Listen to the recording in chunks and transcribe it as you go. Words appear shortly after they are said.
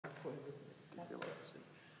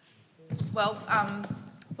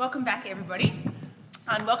Welcome back, everybody,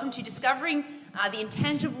 and welcome to Discovering the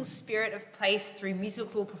Intangible Spirit of Place through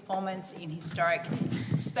Musical Performance in Historic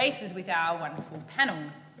Spaces with our wonderful panel.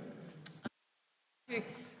 To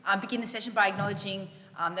begin the session by acknowledging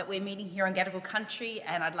that we're meeting here on Gadigal country,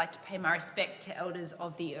 and I'd like to pay my respect to elders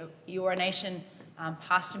of the Eora Nation,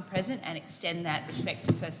 past and present, and extend that respect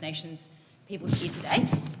to First Nations peoples here today.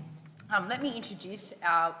 Let me introduce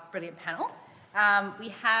our brilliant panel. We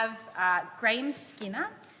have Graeme Skinner,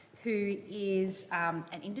 who is an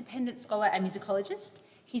independent scholar and musicologist.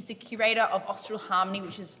 He's the curator of Austral Harmony,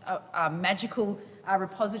 which is a magical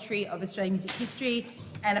repository of Australian music history,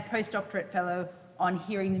 and a postdoctorate fellow on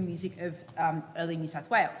hearing the music of early New South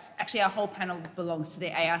Wales. Actually, our whole panel belongs to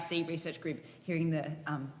the ARC research group, Hearing the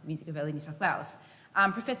Music of Early New South Wales.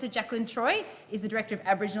 Professor Jakelin Troy is the Director of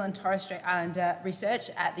Aboriginal and Torres Strait Islander Research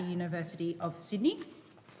at the University of Sydney.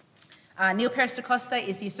 Neal Costa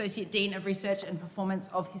is the Associate Dean of Research and Performance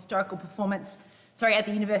of Historical Performance at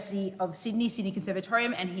the University of Sydney, Sydney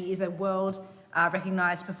Conservatorium, and he is a world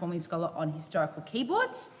recognised performing scholar on historical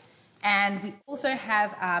keyboards. And we also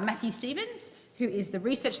have Matthew Stevens, who is the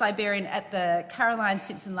Research Librarian at the Caroline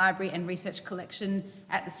Simpson Library and Research Collection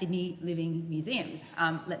at the Sydney Living Museums.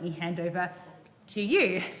 Let me hand over to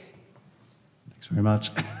you. Thanks very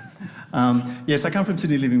much. Yes, I come from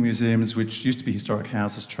Sydney Living Museums, which used to be Historic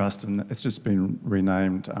Houses Trust, and it's just been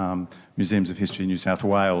renamed Museums of History New South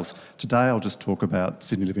Wales. Today I'll just talk about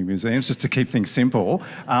Sydney Living Museums, just to keep things simple.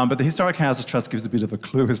 But the Historic Houses Trust gives a bit of a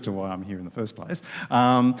clue as to why I'm here in the first place.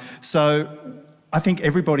 So I think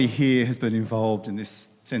everybody here has been involved in this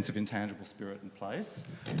sense of intangible spirit and place.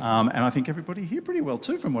 And I think everybody here pretty well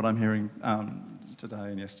too, from what I'm hearing today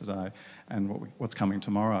and yesterday, and what's coming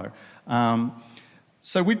tomorrow.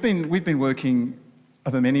 So we've been working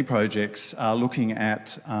over many projects looking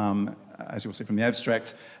at, as you'll see from the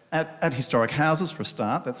abstract, at historic houses for a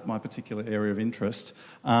start. That's my particular area of interest.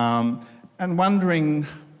 And wondering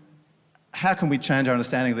how can we change our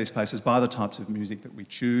understanding of these places by the types of music that we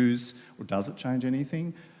choose, or does it change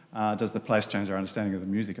anything? Does the place change our understanding of the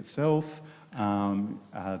music itself?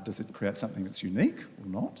 Does it create something that's unique or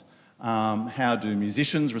not? How do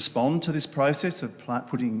musicians respond to this process of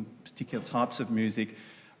putting particular types of music?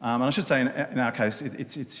 And I should say, in our case,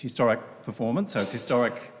 it's historic performance, so it's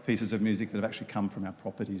historic pieces of music that have actually come from our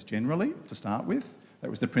properties generally, to start with. That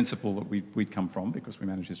was the principle that we'd come from, because we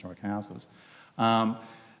manage historic houses. And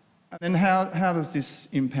then how does this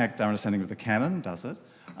impact our understanding of the canon? Does it?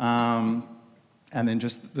 And then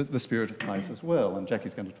just the spirit of place as well. And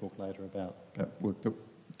Jackie's going to talk later about work that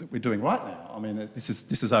we're doing right now. I mean, this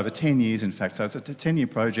is over 10 years, in fact, so it's a 10-year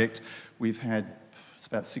project. We've had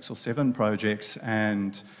about 6 or 7 projects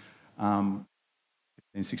and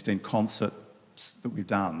 16 concerts that we've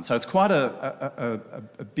done. So it's quite a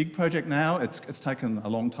big project now. It's taken a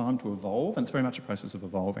long time to evolve, and it's very much a process of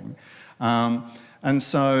evolving. And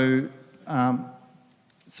so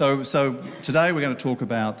today we're going to talk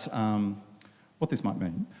about what this might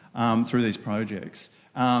mean through these projects.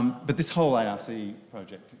 But this whole ARC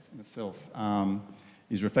project in itself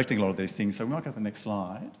is reflecting a lot of these things. So we might go to the next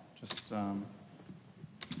slide. Just, does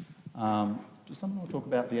someone want to talk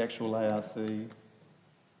about the actual ARC?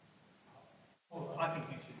 Well, I think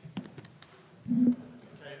you should.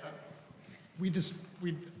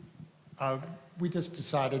 Okay, we just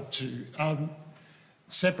decided to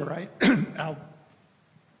separate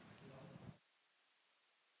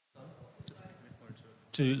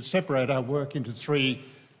our work into 3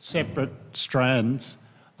 separate strands.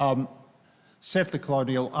 Settler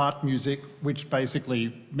colonial art music, which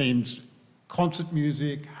basically means concert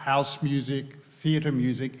music, house music, theatre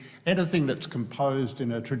music, anything that's composed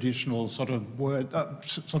in a traditional sort of word,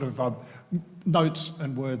 notes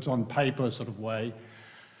and words on paper sort of way.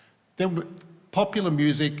 Then popular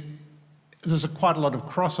music, there's quite a lot of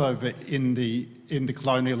crossover in the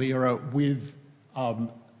colonial era with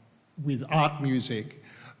art music.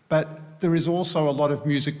 But there is also a lot of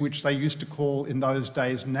music which they used to call in those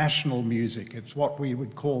days national music. It's what we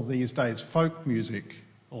would call these days folk music,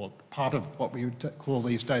 or part of what we would call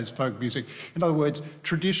these days folk music. In other words,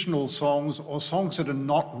 traditional songs, or songs that are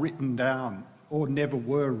not written down or never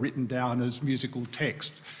were written down as musical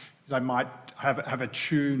text. They might have a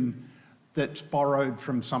tune that's borrowed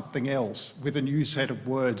from something else with a new set of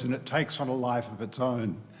words, and it takes on a life of its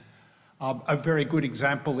own. A very good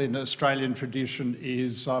example in Australian tradition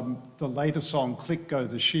is the later song Click Go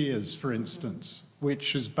the Shears, for instance,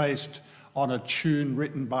 which is based on a tune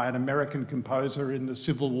written by an American composer in the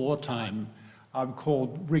Civil War time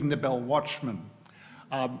called Ring the Bell Watchman.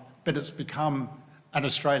 But it's become an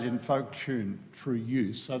Australian folk tune through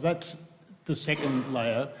use. So that's the second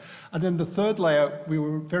layer. And then the third layer, we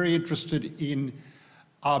were very interested in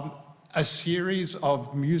a series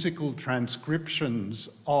of musical transcriptions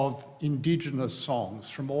of Indigenous songs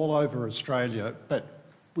from all over Australia, but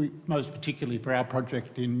most particularly for our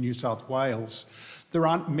project in New South Wales. There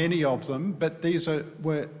aren't many of them, but these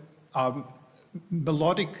were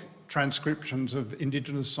melodic transcriptions of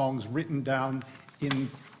Indigenous songs written down in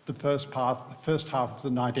the first half of the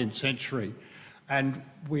 19th century. And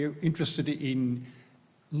we're interested in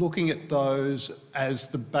looking at those as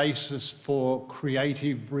the basis for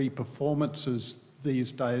creative re-performances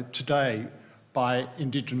today by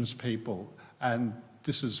Indigenous people. And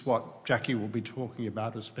this is what Jackie will be talking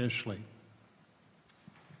about especially.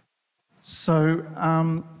 So,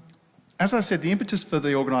 as I said, the impetus for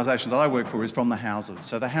the organisation that I work for is from the houses.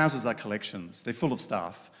 So the houses are collections. They're full of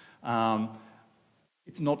stuff.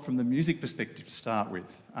 It's not from the music perspective to start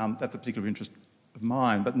with. That's a particular interest of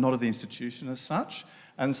mine, but not of the institution as such.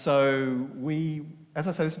 And so we, as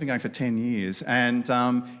I say, this has been going for 10 years, and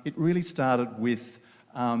it really started with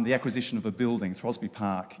the acquisition of a building, Throsby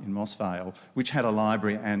Park in Mossvale, which had a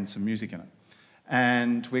library and some music in it.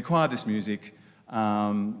 And we acquired this music,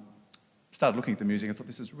 started looking at the music, I thought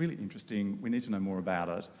this is really interesting, we need to know more about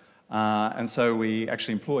it. And so we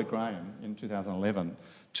actually employed Graeme in 2011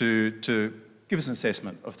 to give us an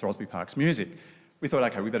assessment of Throsby Park's music. We thought,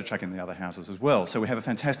 okay, we better check in the other houses as well. So we have a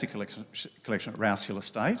fantastic collection at Rouse Hill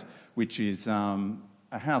Estate, which is a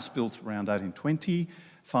house built around 1820.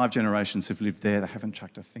 5 generations have lived there, they haven't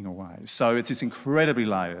chucked a thing away. So it's this incredibly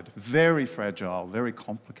layered, very fragile, very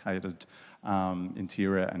complicated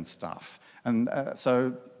interior and stuff. And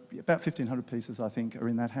so about 1,500 pieces, I think, are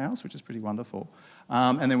in that house, which is pretty wonderful.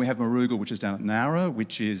 And then we have Marugal, which is down at Nowra,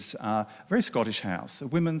 which is a very Scottish house, a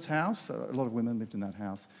women's house. A lot of women lived in that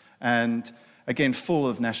house. And again, full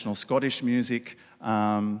of national Scottish music,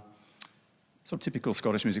 sort of typical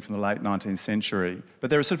Scottish music from the late 19th century. But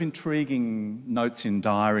there are sort of intriguing notes in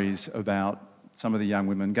diaries about some of the young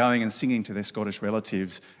women going and singing to their Scottish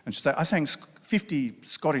relatives. And she'd say, I sang 50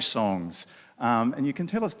 Scottish songs. And you can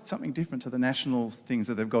tell it's something different to the national things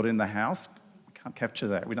that they've got in the house. We can't capture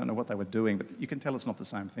that. We don't know what they were doing, but you can tell it's not the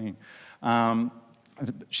same thing.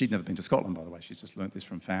 She'd never been to Scotland, by the way. She's just learnt this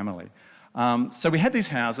from family. So we had these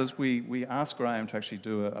houses. We asked Graeme to actually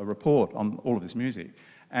do a report on all of this music.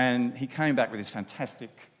 And he came back with this fantastic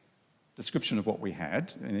description of what we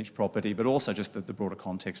had in each property, but also just the broader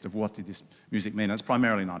context of what did this music mean. And it's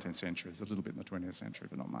primarily 19th century. There's a little bit in the 20th century,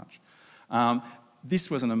 but not much. This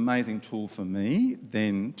was an amazing tool for me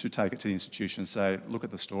then to take it to the institution and say, look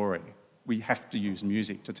at the story. We have to use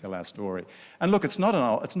music to tell our story. And look, it's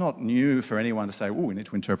not new for anyone to say, oh, we need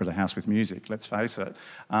to interpret a house with music, let's face it.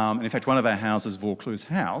 And in fact, one of our houses, Vaucluse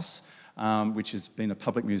House, which has been a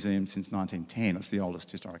public museum since 1910, it's the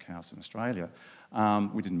oldest historic house in Australia.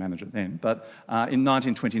 We didn't manage it then, but in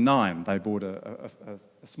 1929 they bought a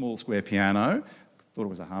small square piano, thought it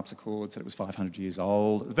was a harpsichord, said it was 500 years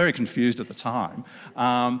old. I was very confused at the time.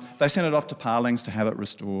 They sent it off to Parlings to have it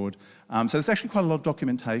restored. So there's actually quite a lot of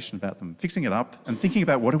documentation about them fixing it up and thinking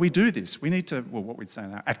about what do we do this? We need to, well, what we'd say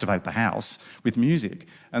now, activate the house with music.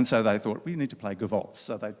 And so they thought, we need to play gavottes.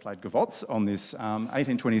 So they played gavottes on this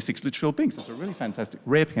 1826 Litchfield Binks. It's a really fantastic,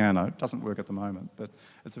 rare piano. It doesn't work at the moment, but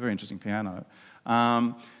it's a very interesting piano.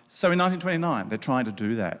 So in 1929, they're trying to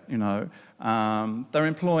do that, you know. They're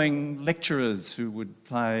employing lecturers who would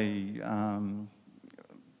play,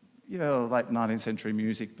 late 19th century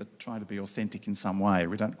music, but trying to be authentic in some way.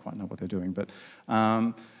 We don't quite know what they're doing, but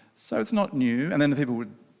so it's not new. And then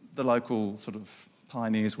the local sort of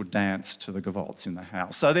pioneers would dance to the gavottes in the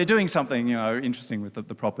house. So they're doing something, you know, interesting with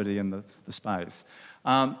the property and the space.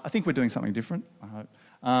 I think we're doing something different, I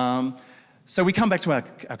hope. So we come back to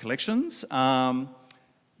our collections.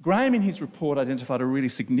 Graeme, in his report, identified a really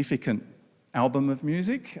significant album of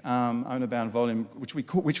music, owner-bound volume, which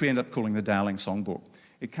we ended up calling the Dowling Songbook.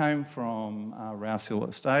 It came from Rouse Hill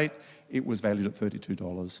Estate. It was valued at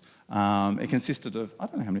 $32. It consisted of, I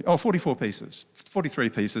don't know how many, 44 pieces. 43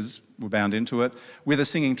 pieces were bound into it, with a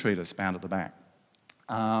singing treatise bound at the back.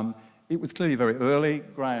 It was clearly very early.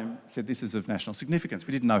 Graeme said this is of national significance.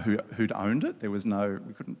 We didn't know who'd owned it. We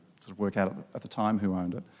couldn't sort of work out at the time who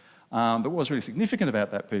owned it. But what was really significant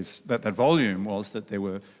about that piece, that volume, was that there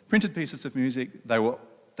were printed pieces of music.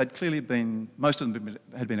 They'd clearly been, most of them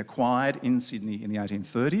had been acquired in Sydney in the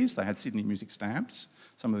 1830s. They had Sydney music stamps,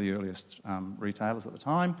 some of the earliest retailers at the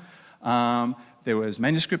time. There was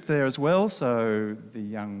manuscript there as well, so the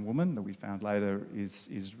young woman that we found later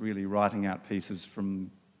is really writing out pieces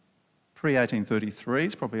from pre-1833,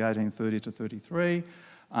 it's probably 1830 to 33.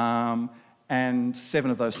 and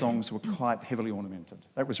 7 of those songs were quite heavily ornamented.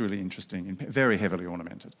 That was really interesting, very heavily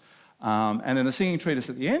ornamented. And then the singing treatise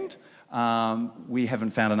at the end, we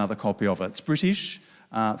haven't found another copy of it. It's British,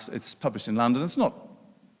 it's published in London. It's not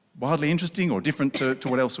wildly interesting or different to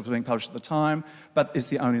what else was being published at the time, but it's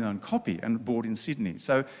the only known copy and bought in Sydney.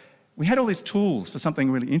 So we had all these tools for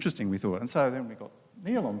something really interesting, we thought. And so then we got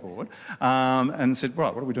Neal on board and said,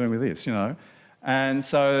 right, what are we doing with this, you know? And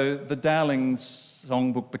so the Dowling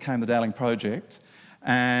songbook became the Dowling Project,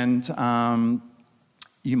 and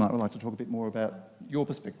you might like to talk a bit more about your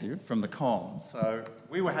perspective from the con. So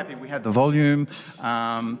we were happy we had the volume,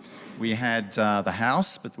 we had the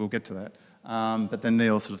house, but we'll get to that. But then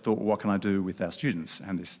Neal sort of thought, well, what can I do with our students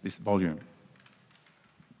and this volume?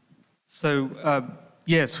 So,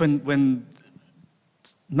 yes, when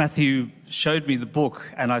Matthew showed me the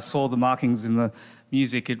book and I saw the markings in the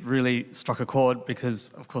music, it really struck a chord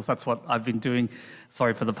because, of course, that's what I've been doing,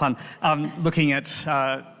 sorry for the pun, looking at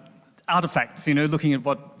artifacts, you know, looking at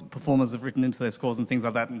what performers have written into their scores and things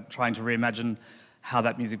like that and trying to reimagine how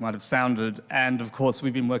that music might have sounded. And, of course,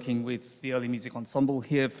 we've been working with the early music ensemble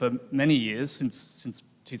here for many years, since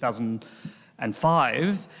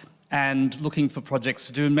 2005, and looking for projects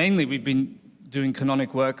to do. And mainly we've been doing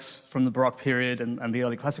canonic works from the Baroque period and the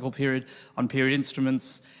early classical period on period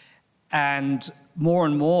instruments. And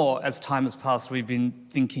more, as time has passed, we've been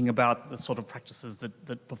thinking about the sort of practices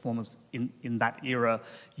that performers in that era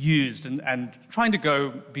used and trying to go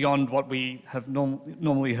beyond what we have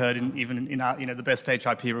normally heard even in our, you know, the best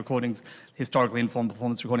HIP recordings, historically informed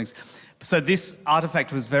performance recordings. So this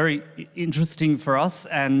artifact was very interesting for us,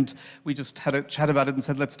 and we just had a chat about it and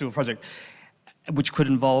said, let's do a project, which could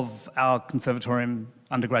involve our Conservatorium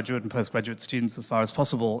undergraduate and postgraduate students as far as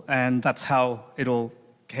possible. And that's how it all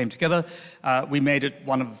came together. We made it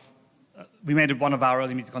one of our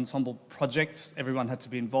early music ensemble projects. Everyone had to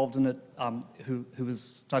be involved in it who was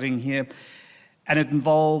studying here, and it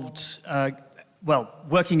involved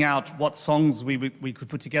working out what songs we could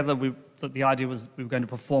put together. The idea was we were going to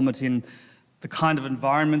perform it in the kind of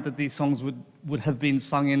environment that these songs would have been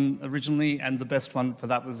sung in originally, and the best one for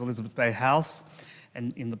that was Elizabeth Bay House,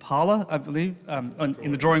 and in the parlour, I believe,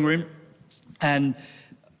 in the drawing room, and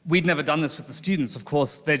we'd never done this with the students. Of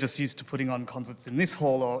course, they're just used to putting on concerts in this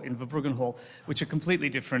hall or in Verbruggen Hall, which are completely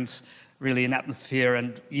different, really, in atmosphere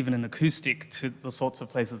and even in acoustic to the sorts of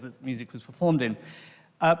places that music was performed in.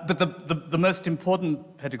 But the most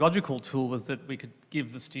important pedagogical tool was that we could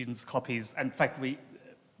give the students copies. In fact,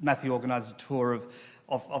 Matthew organised a tour of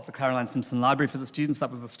the Caroline Simpson Library for the students. That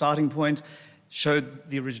was the starting point. Showed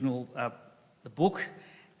the original, the book,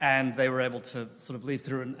 and they were able to sort of leaf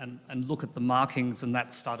through and look at the markings, and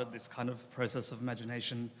that started this kind of process of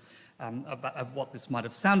imagination of what this might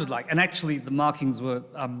have sounded like. And actually, the markings were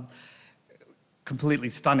completely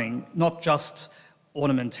stunning, not just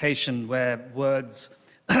ornamentation where words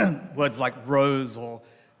like rose or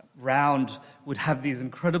round would have these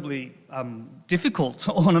incredibly difficult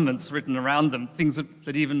ornaments written around them, things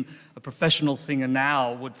that even a professional singer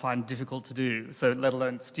now would find difficult to do, so let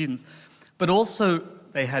alone students. But also,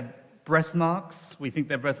 they had breath marks. We think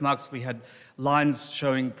they're breath marks. We had lines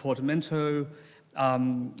showing portamento,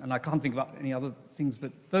 and I can't think about any other things,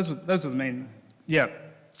 but those were the main,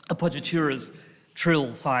 appoggiaturas,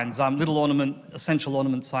 trill signs, little essential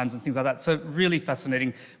ornament signs and things like that. So really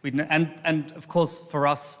fascinating. And of course, for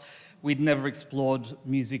us, we'd never explored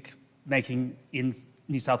music making in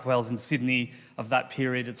New South Wales and Sydney of that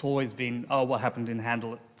period. It's always been, what happened in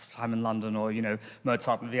Handel's time in London, or, you know,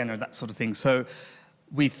 Mozart in Vienna, that sort of thing. So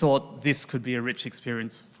we thought this could be a rich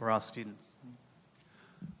experience for our students.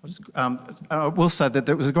 I will say that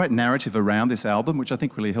there was a great narrative around this album, which I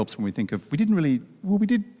think really helps when we think of, we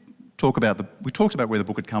did talk about we talked about where the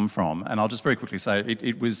book had come from, and I'll just very quickly say it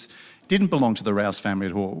didn't belong to the Rouse family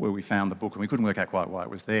at all, where we found the book, and we couldn't work out quite why it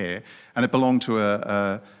was there, and it belonged to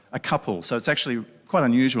a couple, so it's actually quite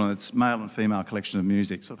unusual, and it's male and female collection of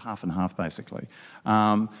music, sort of half and half basically.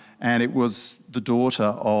 And it was the daughter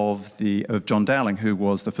of John Dowling, who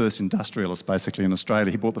was the first industrialist basically in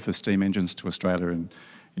Australia. He brought the first steam engines to Australia in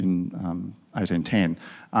 1810,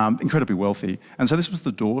 incredibly wealthy. And so this was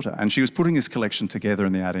the daughter, and she was putting this collection together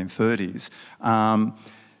in the 1830s.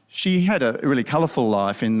 She had a really colourful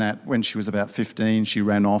life in that when she was about 15, she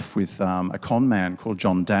ran off with a con man called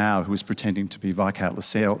John Dow, who was pretending to be Viscount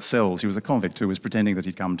Lascelles. He was a convict who was pretending that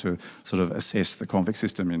he'd come to sort of assess the convict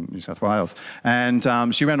system in New South Wales. And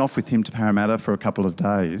she ran off with him to Parramatta for a couple of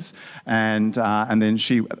days, and then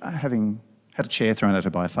she, having had a chair thrown at her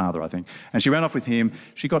by her father, I think, and she ran off with him.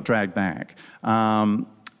 She got dragged back.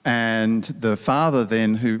 And the father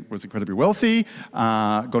then, who was incredibly wealthy,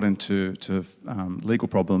 got into legal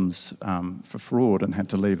problems for fraud and had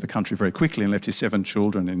to leave the country very quickly and left his 7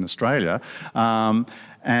 children in Australia.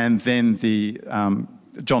 And then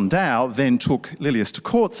John Dow then took Lilias to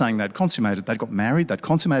court saying they'd got married, they'd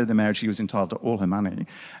consummated their marriage, he was entitled to all her money.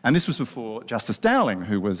 And this was before Justice Dowling,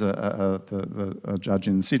 who was a judge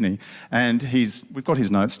in Sydney. And we've got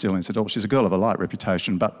his notes still, and he said, oh, she's a girl of a light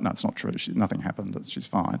reputation, but no, it's not true, nothing happened, she's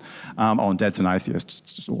fine. And Dad's an atheist,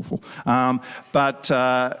 it's just awful.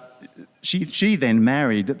 She then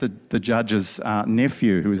married the judge's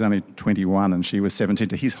nephew, who was only 21, and she was 17,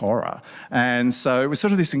 to his horror. And so it was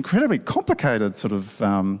sort of this incredibly complicated, sort of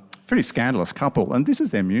very scandalous couple, and this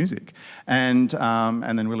is their music. And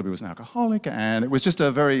then Willoughby was an alcoholic, and it was just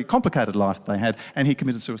a very complicated life they had, and he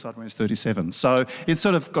committed suicide when he was 37. So it's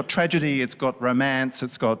sort of got tragedy, it's got romance,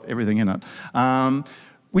 it's got everything in it.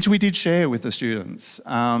 Which we did share with the students,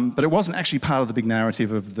 but it wasn't actually part of the big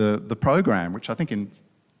narrative of the program, which I think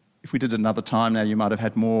if we did it another time now, you might have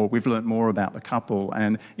had more, we've learnt more about the couple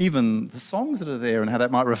and even the songs that are there and how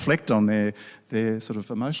that might reflect on their sort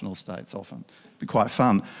of emotional states often. It'd be quite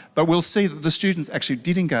fun. But we'll see that the students actually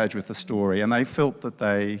did engage with the story and they felt that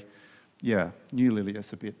they, knew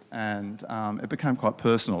Lilias a bit and it became quite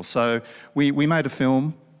personal. So we made a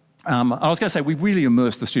film. I was going to say, we really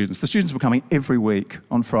immersed the students. The students were coming every week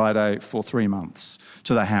on Friday for 3 months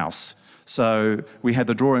to the house. So we had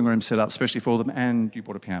the drawing room set up especially for them, and you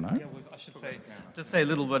bought a piano. Yeah, well, I should just say a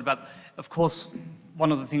little bit about, of course,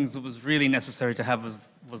 one of the things that was really necessary to have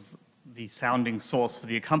was the sounding source for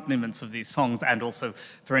the accompaniments of these songs and also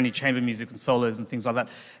for any chamber music and solos and things like that.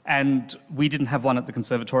 And we didn't have one at the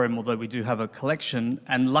Conservatorium, although we do have a collection.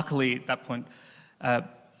 And luckily at that point,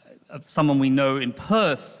 someone we know in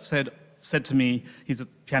Perth said to me, he's a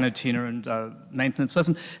piano tuner and maintenance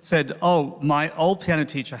person, said, oh, my old piano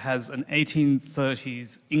teacher has an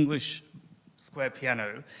 1830s English square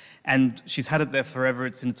piano and she's had it there forever,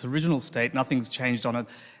 it's in its original state, nothing's changed on it,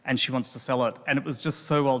 and she wants to sell it. And it was just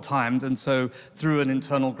so well timed, and so through an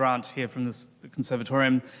internal grant here from the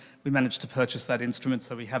Conservatorium, we managed to purchase that instrument,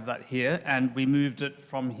 so we have that here, and we moved it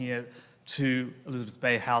from here to Elizabeth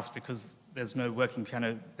Bay House because there's no working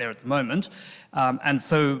piano there at the moment. And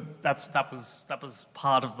so that was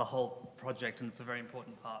part of the whole project, and it's a very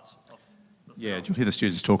important part of the film. Yeah, you'll hear the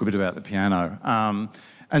students talk a bit about the piano.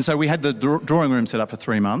 And so we had the drawing room set up for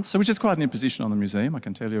 3 months, so which is quite an imposition on the museum, I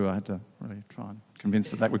can tell you. I had to really try and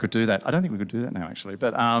convince that we could do that. I don't think we could do that now, actually,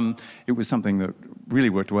 but it was something that really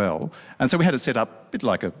worked well. And so we had it set up a bit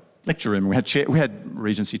like a lecture room. We had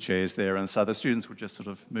Regency chairs there, and so the students would just sort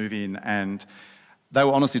of move in, and they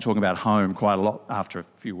were honestly talking about home quite a lot after a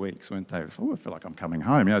few weeks, weren't they? Oh, I feel like I'm coming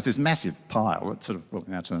home. You know, it's this massive pile, it's sort of, well,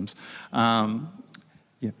 in our terms.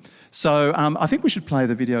 Yeah. So I think we should play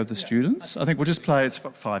the video of the students. I think we'll just play, it's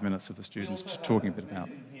 5 minutes of the students talking a bit about.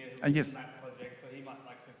 Yes. Project, so he might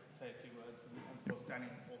like to say a few words, and of course Danny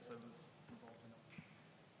also was involved in it.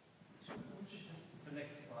 Just the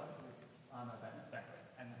next slide with Arno back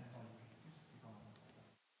and next one.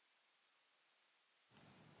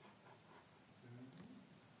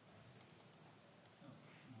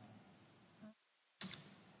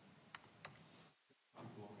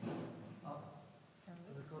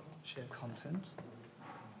 Share content.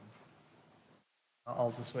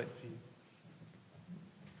 I'll just wait for you.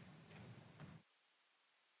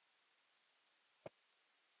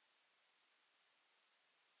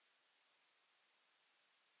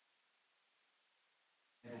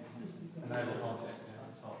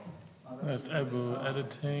 There's able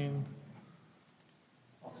editing.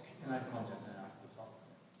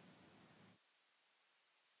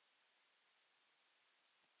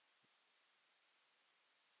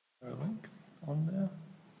 A link on there.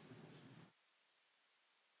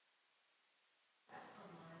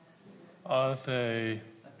 I'll say,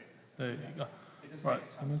 there you go. Right,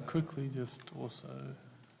 I'm going to quickly just also.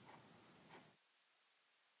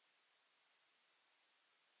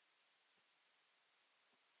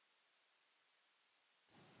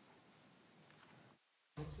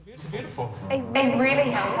 It's beautiful. It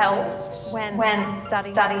really helped when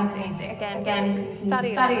studying music. Again, study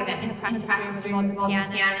it in a practice room,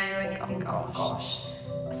 modern piano, and oh gosh.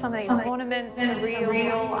 Some of these ornaments are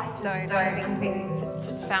real. I don't think it's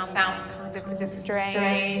found kind of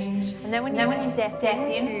strange. And then when you step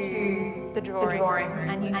into the drawing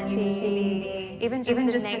and you see even just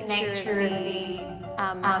the nature of the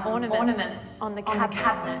ornaments on the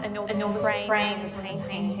cabinets and all the frames and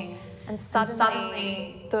paintings. And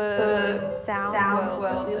suddenly the sound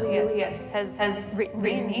world Lilias has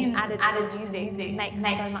written in, added to music,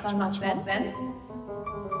 makes so much more sense.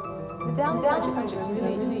 The Dowling project is a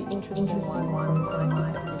really interesting one from my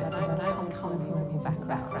perspective. I don't come from a musical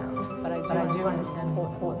background, but I do understand the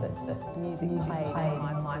importance that music played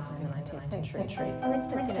in the lives of the 19th century. For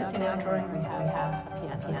instance, in our drawing we have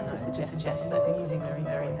a piano to suggest that music is a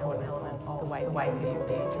very important element of the way the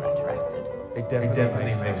interacted. It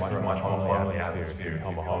definitely makes for a much more homely atmosphere if you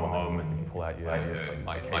come home and you pull out your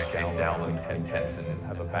case Dowling intense and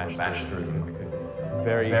have a bash through. You could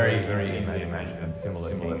very easily imagine a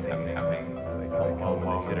similar thing happening. They come home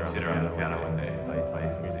and they sit around the piano and they play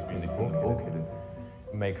music book.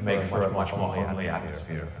 It makes for a much more homely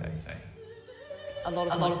atmosphere, I say. A lot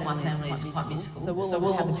of my family is quite musical, so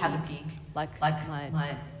we'll have a gig like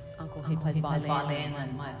my uncle, he plays violin,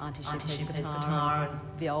 and my auntie, she plays guitar and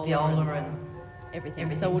viola and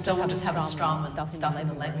everything. So we'll just have a strum and stuff in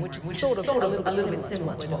the label, which is sort of a little bit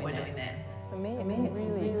similar to what we're doing there. For me, it's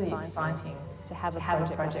really exciting to have a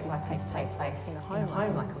project like this take place in a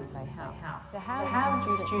home like a house. So have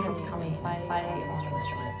students come and play instruments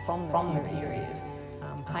from the period.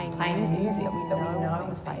 Playing music that we know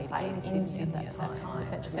was played in Sydney at that time,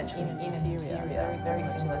 essentially in interior, very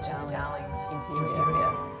similar to Dowling's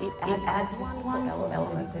interior. It adds this wonderful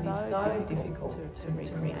element that is so difficult to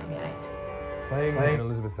recreate. Playing in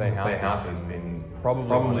Elizabeth Bay House has been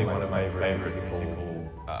probably one of my favourite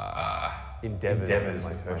musical endeavours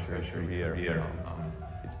in my tertiary career.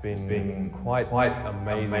 It's been quite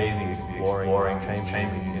amazing exploring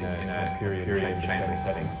changing in a period chamber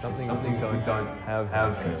setting. Something don't have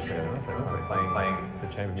interest in. If I'm playing the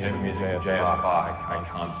chamber music at JS Park, I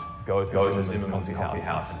can't go to Zimmerman's Coffee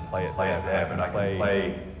House and play it there, but I can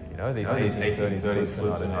play these 1830s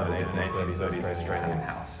flutes and 1830s Australian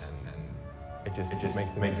house. It just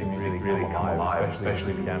makes the music really come alive,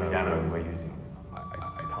 especially the piano we're using.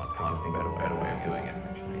 I can't think of a better way of doing it.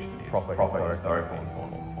 Proper historical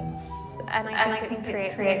performance. And I think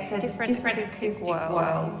it creates a different acoustic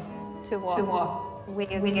world to what we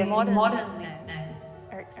as modern listeners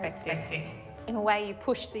are expecting. In a way, you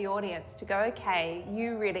push the audience to go, okay,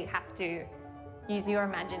 you really have to use your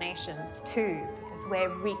imaginations too, because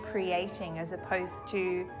we're recreating as opposed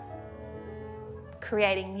to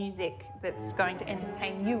creating music that's going to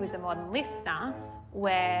entertain you as a modern listener.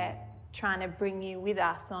 We're trying to bring you with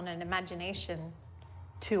us on an imagination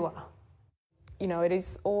tour. It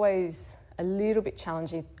is always a little bit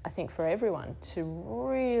challenging, I think, for everyone to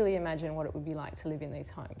really imagine what it would be like to live in these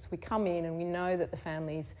homes. We come in and we know that the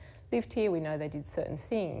families lived here, we know they did certain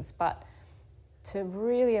things, but to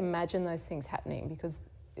really imagine those things happening, because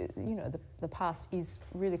the past is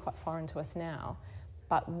really quite foreign to us now,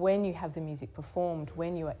 but when you have the music performed,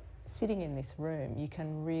 when you are sitting in this room, you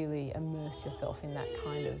can really immerse yourself in that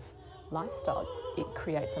kind of lifestyle. It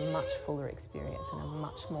creates a much fuller experience and a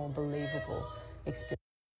much more believable experience.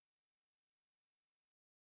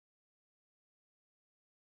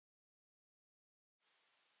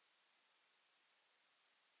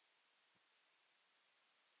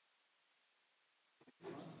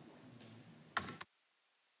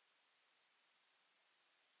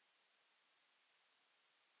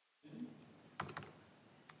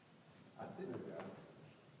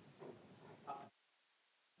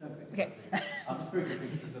 Okay. Just very quickly,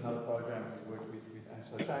 this is another program we work with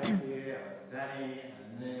Angela Shane's here, Danny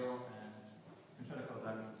and Neal and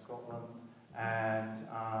Jakelin from Scotland. And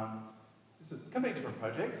this is a completely different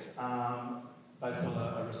project based on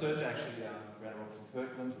a research actually around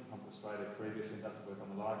Kirkland, who come to Australia previously and does work on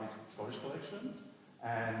the library's Scottish collections.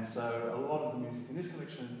 And so a lot of the music in this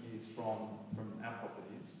collection is from our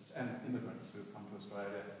properties and immigrants who have come to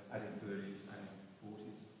Australia 1830s and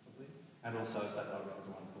 40s, probably. And also State Library has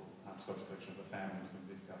a wonderful Scottish collection of a family from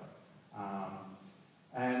Lithgow.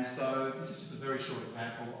 And so this is just a very short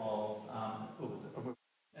example of,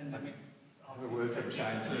 and maybe there's a word for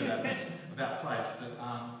change too about place, but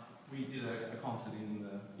we did a concert in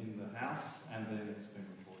the house, and then it's been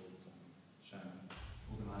recorded, shown,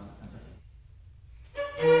 organised, fantastic.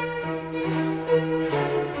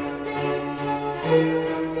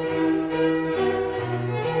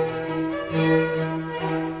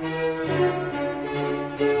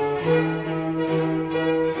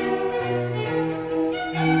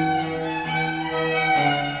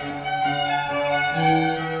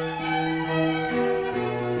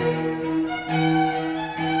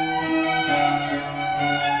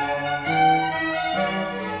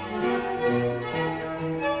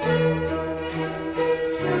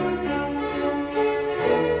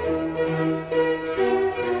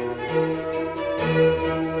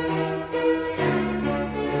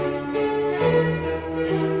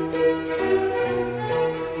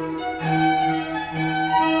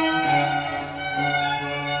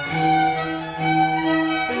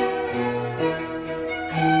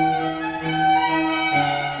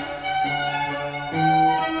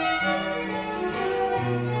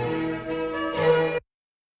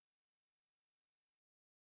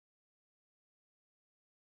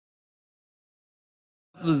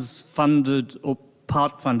 It was funded, or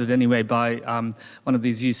part funded anyway, by one of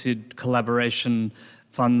these UCID collaboration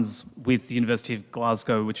funds with the University of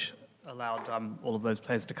Glasgow, which allowed all of those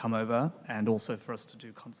players to come over and also for us to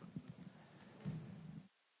do concerts.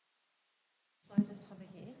 Shall I just hover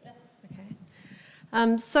here?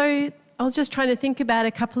 Okay. So I was just trying to think about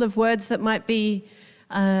a couple of words that might be,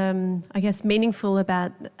 I guess, meaningful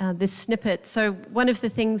about this snippet. So one of the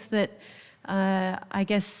things that I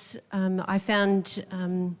guess I found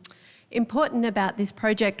important about this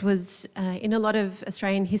project was in a lot of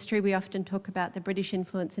Australian history we often talk about the British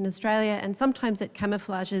influence in Australia, and sometimes it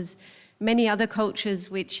camouflages many other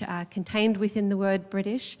cultures which are contained within the word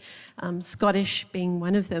British, Scottish being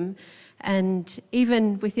one of them. And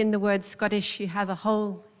even within the word Scottish you have a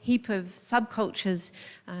whole heap of subcultures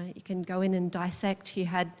you can go in and dissect. You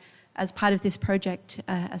had, as part of this project,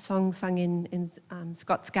 a song sung in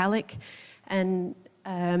Scots Gaelic, and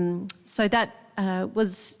so that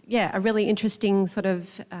was, a really interesting sort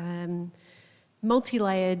of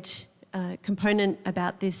multi-layered component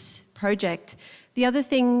about this project. The other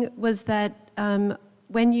thing was that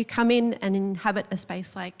when you come in and inhabit a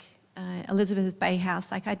space like Elizabeth Bay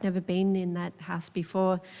House, like I'd never been in that house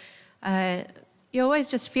before, you always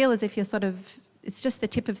just feel as if you're sort of, it's just the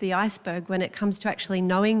tip of the iceberg when it comes to actually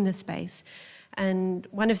knowing the space. And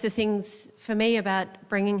one of the things for me about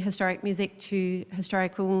bringing historic music to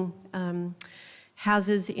historical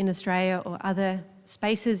houses in Australia or other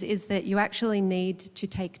spaces is that you actually need to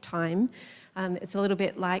take time. It's a little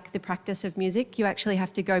bit like the practice of music. You actually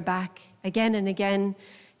have to go back again and again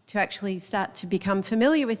to actually start to become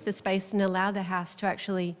familiar with the space and allow the house to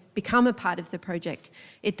actually become a part of the project.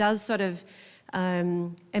 It does sort of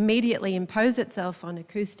immediately impose itself on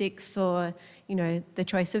acoustics or, the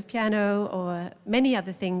choice of piano or many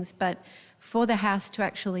other things, but for the house to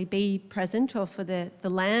actually be present, or for the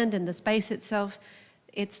land and the space itself,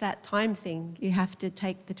 it's that time thing. You have to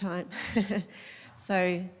take the time.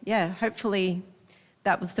 So, hopefully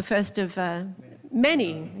that was the first of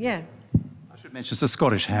many, I should mention it's a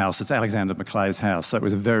Scottish house. It's Alexander Macleigh's house. So it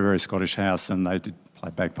was a very, very Scottish house, and they did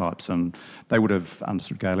play bagpipes, and they would have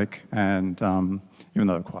understood Gaelic, and even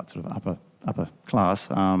though they were quite sort of upper class,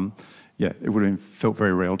 it would have felt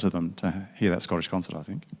very real to them to hear that Scottish concert, I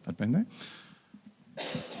think. They'd been there.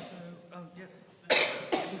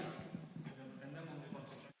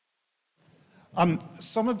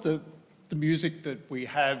 Some of the music that we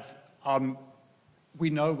have,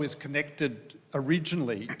 we know was connected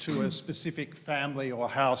originally to a specific family or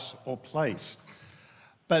house or place.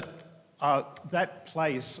 But that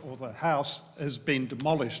place or the house has been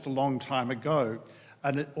demolished a long time ago,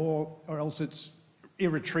 and or else it's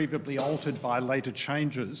irretrievably altered by later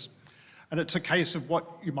changes. And it's a case of what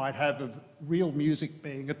you might have of real music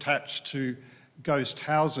being attached to ghost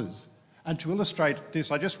houses. And to illustrate this,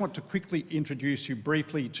 I just want to quickly introduce you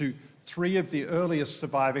briefly to three of the earliest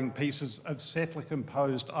surviving pieces of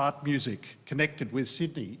settler-composed art music connected with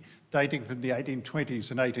Sydney, dating from the 1820s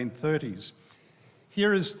and 1830s.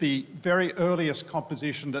 Here is the very earliest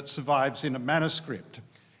composition that survives in a manuscript.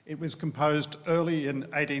 It was composed early in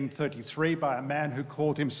 1833 by a man who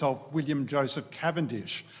called himself William Joseph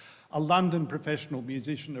Cavendish, a London professional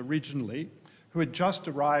musician originally, who had just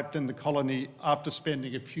arrived in the colony after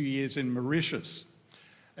spending a few years in Mauritius.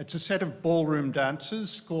 It's a set of ballroom dances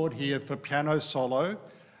scored here for piano solo,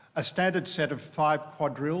 a standard set of 5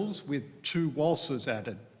 quadrilles with 2 waltzes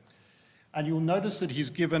added. And you'll notice that he's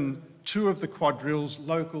given 2 of the quadrilles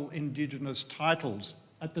local Indigenous titles.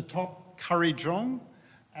 At the top, Curryjong,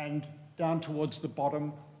 and down towards the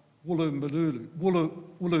bottom, Woolloomooloo.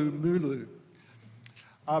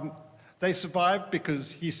 They survived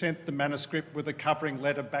because he sent the manuscript with a covering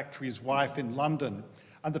letter back to his wife in London,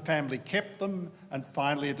 and the family kept them, and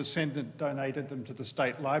finally a descendant donated them to the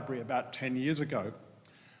State Library about 10 years ago.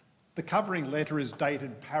 The covering letter is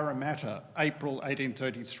dated Parramatta, April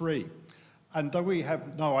 1833, and though we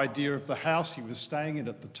have no idea of the house he was staying in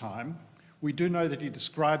at the time, we do know that he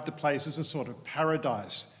described the place as a sort of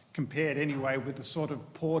paradise, compared anyway with the sort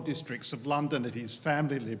of poor districts of London that his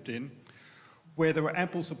family lived in, where there were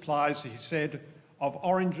ample supplies, he said, of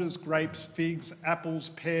oranges, grapes, figs, apples,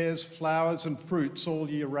 pears, flowers and fruits all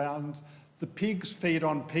year round. The pigs feed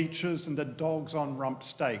on peaches and the dogs on rump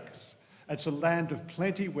steaks. It's a land of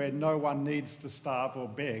plenty where no one needs to starve or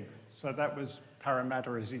beg. So that was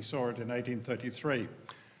Parramatta as he saw it in 1833.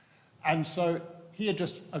 And so here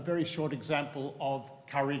just a very short example of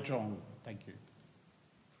Curryjong. Thank you.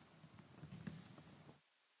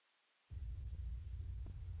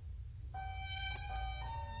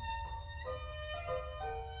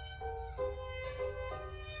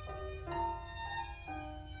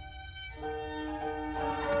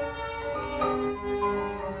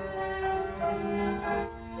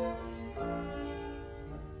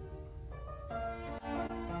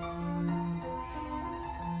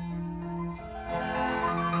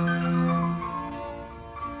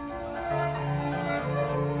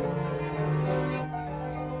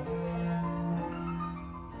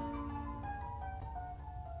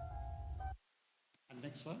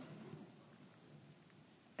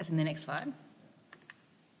 as in the next slide.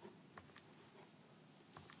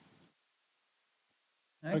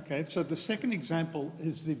 No? Okay, so the second example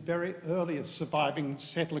is the very earliest surviving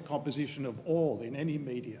settler composition of all in any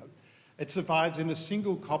media. It survives in a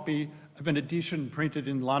single copy of an edition printed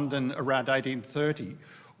in London around 1830,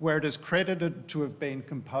 where it is credited to have been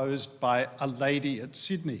composed by a lady at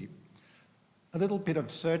Sydney. A little bit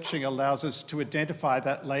of searching allows us to identify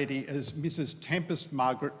that lady as Mrs. Tempest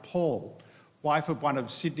Margaret Paul, wife of one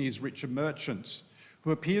of Sydney's richer merchants,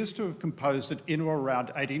 who appears to have composed it in or around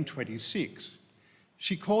 1826.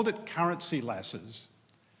 She called it currency lasses.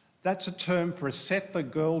 That's a term for a settler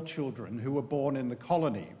girl children who were born in the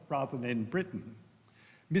colony rather than in Britain.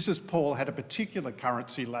 Mrs. Paul had a particular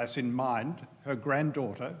currency lass in mind, her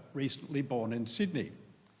granddaughter, recently born in Sydney.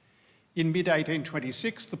 In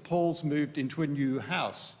mid-1826, the Pauls moved into a new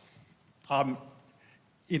house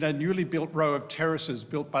in a newly built row of terraces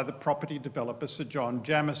built by the property developer Sir John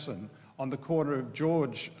Jamieson on the corner of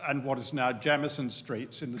George and what is now Jamieson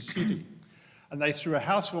Streets in the city. And they threw a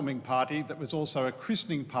housewarming party that was also a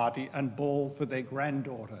christening party and ball for their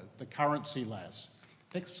granddaughter, the currency lass.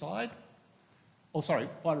 Next slide. Oh, sorry,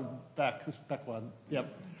 one back one.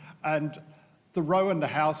 Yep. And the row and the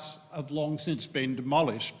house have long since been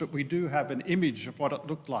demolished, but we do have an image of what it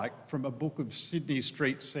looked like from a book of Sydney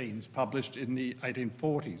street scenes published in the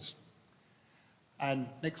 1840s. And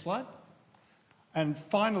next slide. And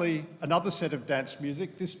finally, another set of dance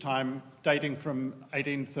music, this time dating from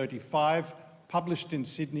 1835, published in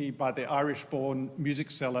Sydney by the Irish-born music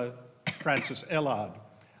seller Francis Ellard,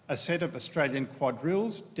 a set of Australian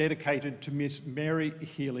quadrilles dedicated to Miss Mary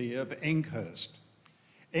Healy of Enghurst.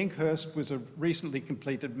 Enghurst was a recently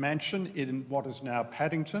completed mansion in what is now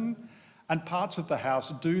Paddington, and parts of the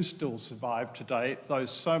house do still survive today, though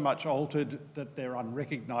so much altered that they're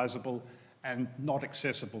unrecognisable and not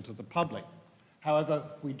accessible to the public. However,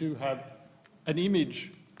 we do have an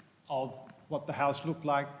image of what the house looked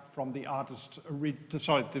like from the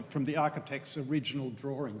from the architect's original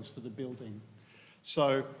drawings for the building.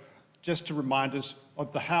 So, just to remind us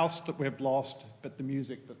of the house that we've lost, but the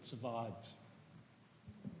music that survives.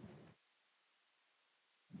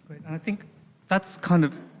 That's great. And I think that's kind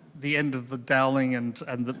of the end of the Dowling and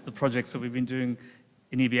the projects that we've been doing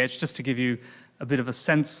in EBH, just to give you a bit of a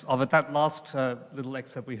sense of it. That last little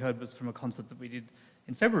excerpt we heard was from a concert that we did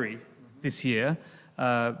in February this year,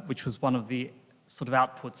 which was one of the sort of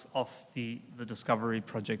outputs of the Discovery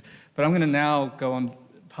project. But I'm going to now go on,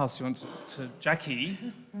 pass you on to Jackie.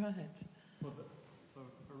 Right. For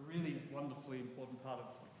a really wonderfully important part of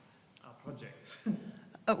our projects.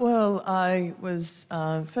 Well, I was,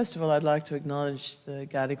 first of all, I'd like to acknowledge the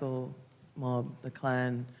Gadigal mob, the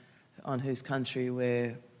clan on whose country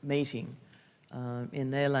we're meeting.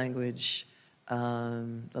 In their language,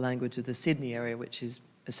 the language of the Sydney area, which is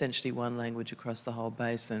essentially one language across the whole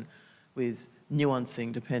basin, with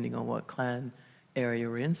nuancing depending on what clan area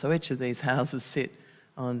you're in. So each of these houses sit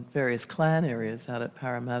on various clan areas. Out at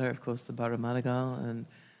Parramatta, of course, the Barramadagal, and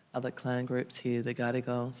other clan groups here, the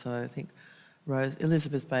Gadigal. So I think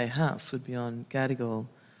Elizabeth Bay House would be on Gadigal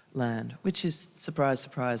land, which is, surprise,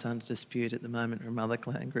 surprise, under dispute at the moment from other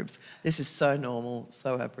clan groups. This is so normal,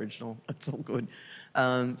 so Aboriginal, it's all good.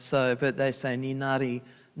 But they say, Ninari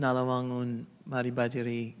Nalawangun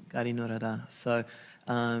Maribadiri Garinurada. So,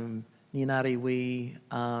 Ninari we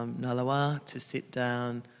Nalawa, to sit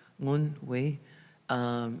down, Ngun we.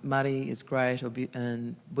 Mari is great,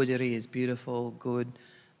 and Budiri is beautiful, good.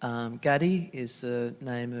 Gadi is the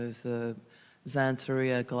name of the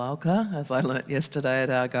Xantheria glauca, as I learnt yesterday at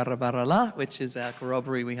our Garabarala, which is our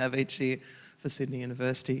corroboree we have each year for Sydney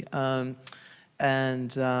University.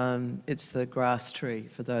 It's the grass tree,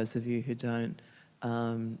 for those of you who don't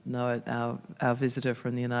know it. Our visitor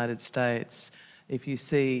from the United States, if you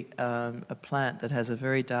see a plant that has a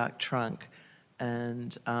very dark trunk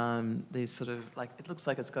and these sort of, like, it looks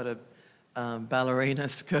like it's got a ballerina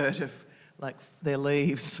skirt of, like, their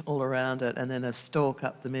leaves all around it, and then a stalk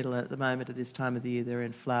up the middle. At the moment, at this time of the year, they're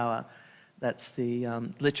in flower. That's the,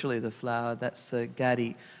 literally the flower, that's the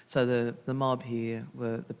Gadi. So the mob here,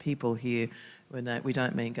 the people here, we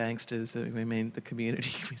don't mean gangsters, we mean the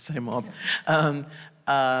community, we say mob,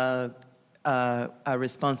 are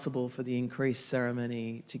responsible for the increased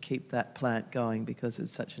ceremony to keep that plant going, because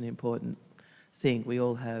it's such an important thing. We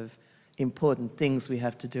all have important things we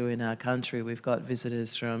have to do in our country. We've got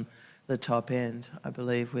visitors from the top end, I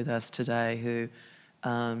believe, with us today, who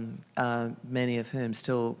many of whom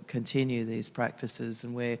still continue these practices,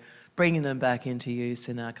 and we're bringing them back into use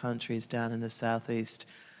in our countries down in the southeast.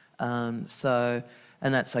 And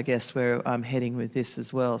that's, I guess, where I'm heading with this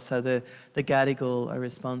as well. So the Gadigal are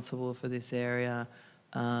responsible for this area.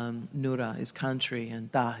 Nura is country,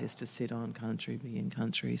 and da is to sit on country, be in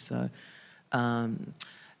country. So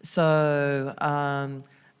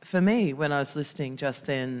for me, when I was listening just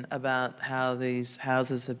then about how these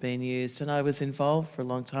houses have been used, and I was involved for a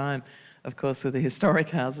long time, of course, with the Historic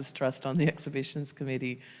Houses Trust on the Exhibitions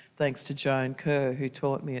Committee, thanks to Joan Kerr, who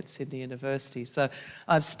taught me at Sydney University. So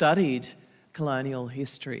I've studied colonial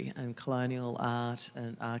history and colonial art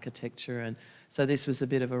and architecture, and so this was a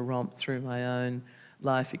bit of a romp through my own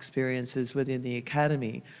life experiences within the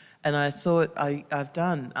academy. And I thought, I've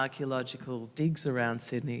done archaeological digs around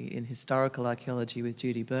Sydney in historical archaeology with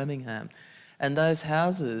Judy Birmingham, and those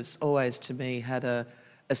houses always to me had a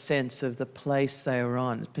sense of the place they were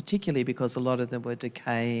on, particularly because a lot of them were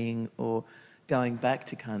decaying or going back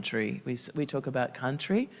to country. We talk about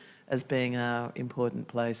country as being our important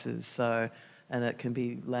places, so, and it can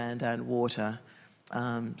be land and water,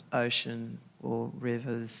 ocean or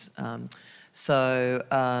rivers.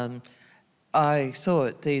 I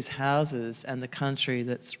thought these houses and the country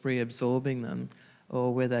that's reabsorbing them,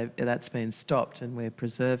 or where that's been stopped and we're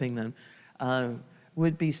preserving them,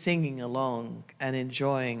 would be singing along and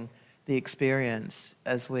enjoying the experience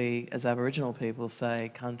as Aboriginal people say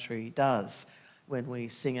country does when we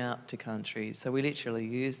sing out to country. So we literally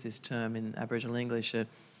use this term in Aboriginal English,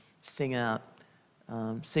 sing out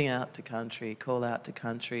to country, call out to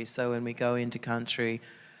country. So when we go into country,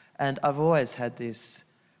 and I've always had this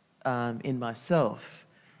in myself,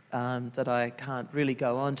 that I can't really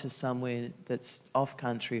go on to somewhere that's off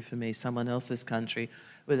country for me, someone else's country,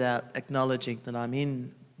 without acknowledging that I'm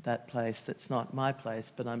in that place that's not my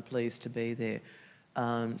place, but I'm pleased to be there.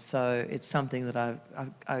 So it's something that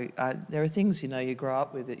there are things, you grow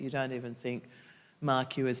up with that you don't even think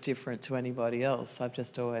mark you as different to anybody else. I've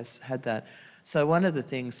just always had that. So one of the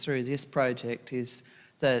things through this project is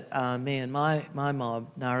that me and my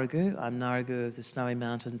mob, Ngarigu, I'm Ngarigu of the Snowy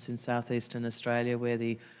Mountains in southeastern Australia, where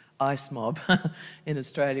the ice mob, in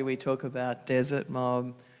Australia we talk about desert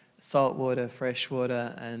mob, saltwater,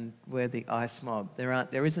 freshwater, and we're the ice mob.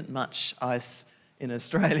 There isn't much ice in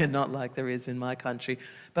Australia, not like there is in my country.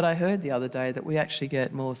 But I heard the other day that we actually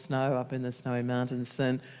get more snow up in the Snowy Mountains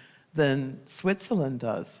than Switzerland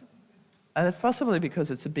does. And it's possibly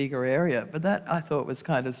because it's a bigger area, but that I thought was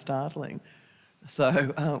kind of startling.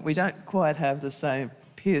 So we don't quite have the same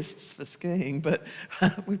pists for skiing, but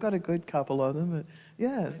we've got a good couple of them. But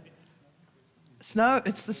yeah.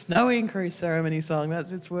 It's the Snowing Crew ceremony song,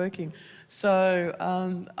 it's working. So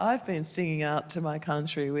I've been singing out to my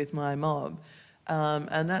country with my mob,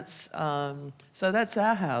 and that's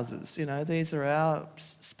our houses, these are our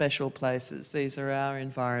special places, these are our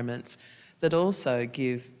environments that also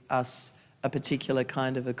give us a particular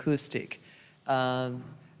kind of acoustic.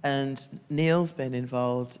 And Neal's been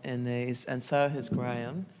involved in these, and so has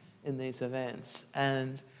Graeme in these events.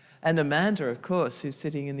 And Amanda, of course, who's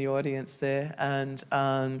sitting in the audience there, and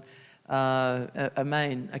a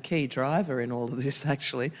key driver in all of this,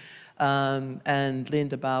 actually, and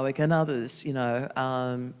Linda Barwick and others,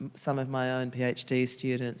 some of my own PhD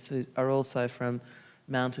students who are also from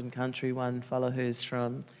mountain country, one fellow who's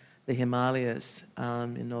from the Himalayas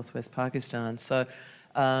in northwest Pakistan. So,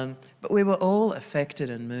 but we were all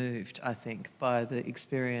affected and moved, I think, by the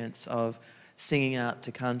experience of singing out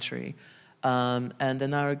to country. And the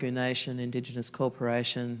Ngarigu Nation Indigenous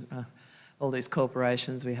Corporation, all these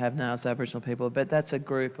corporations we have now as Aboriginal people, but that's a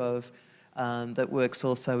group of that works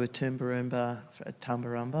also with Tumbarumba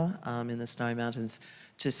in the Snowy Mountains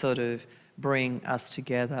to sort of bring us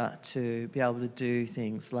together to be able to do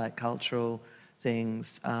things like cultural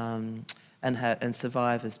things and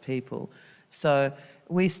survive as people. So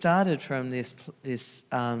we started from this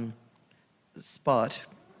spot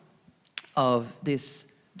of this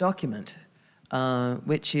document,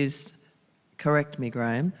 which is, correct me,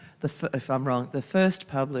 Graeme, if I'm wrong, the first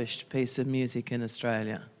published piece of music in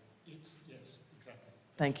Australia. Yes, exactly.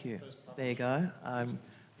 Thank you. There you go. I'm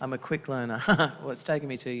a quick learner. Well, it's taken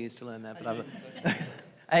me 2 years to learn that, but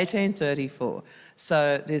 1834.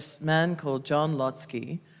 So this man called John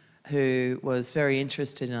Lotsky, who was very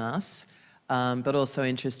interested in us, but also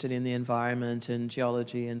interested in the environment and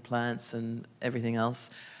geology and plants and everything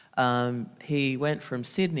else. He went from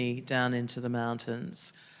Sydney down into the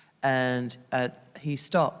mountains, and he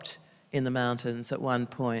stopped in the mountains at one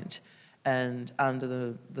point, and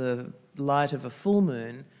under the light of a full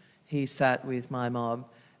moon, he sat with my mob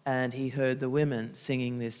and he heard the women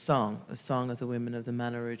singing this song, the song of the women of the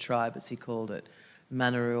Manaroo tribe, as he called it.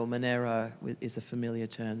 Manaroo or Monero is a familiar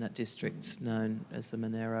term. That district's known as the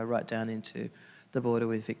Monero, right down into the border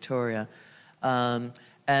with Victoria.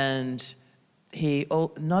 And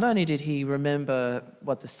not only did he remember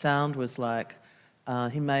what the sound was like,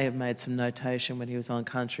 He may have made some notation when he was on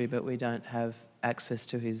country, but we don't have access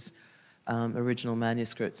to his original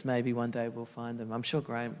manuscripts. Maybe one day we'll find them. I'm sure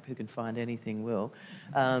Graeme, who can find anything, will.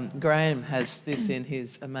 Graeme has this in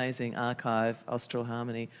his amazing archive, Austral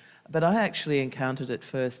Harmony, but I actually encountered it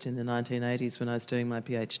first in the 1980s when I was doing my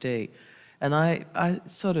PhD. And I've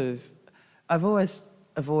always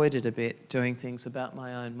avoided a bit doing things about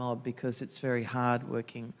my own mob because it's very hard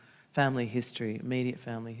working family history, immediate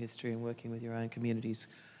family history, and working with your own communities.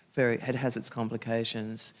 It has its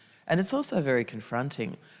complications. And it's also very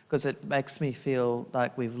confronting because it makes me feel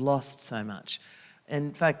like we've lost so much.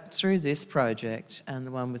 In fact, through this project and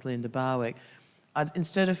the one with Linda Barwick,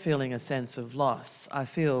 instead of feeling a sense of loss, I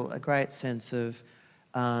feel a great sense of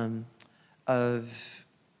having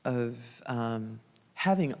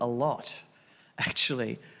a lot,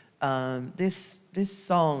 actually. This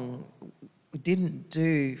song didn't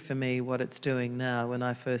do for me what it's doing now when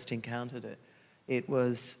I first encountered it. It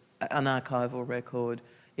was an archival record.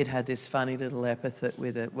 It had this funny little epithet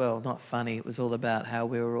with it. Well, not funny, it was all about how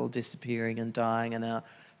we were all disappearing and dying and our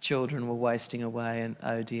children were wasting away, and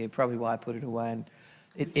oh dear, probably why I put it away. And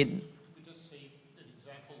we just see an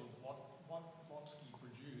example of what Lotsky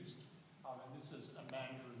produced, and this is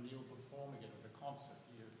Amanda and Neal performing it at a concert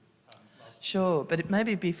here last Sure, but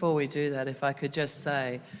maybe before we do that, if I could just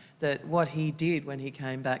say that what he did when he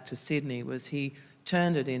came back to Sydney was he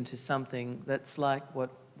turned it into something that's like what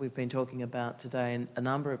we've been talking about today in a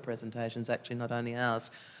number of presentations, actually not only ours.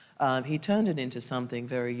 He turned it into something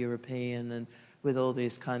very European and with all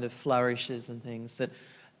these kind of flourishes and things that,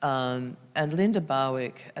 and Linda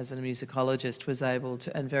Barwick, as a musicologist, was able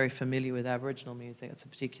to, and very familiar with Aboriginal music, it's a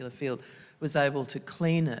particular field, was able to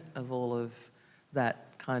clean it of all of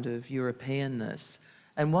that kind of Europeanness.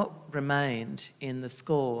 And what remained in the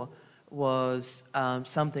score was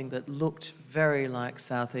something that looked very like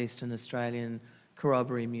Southeastern Australian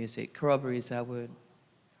corroboree music. Corroboree is our word.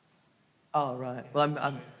 Oh, right. Well,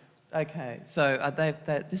 I'm okay. So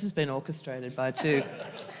this has been orchestrated by two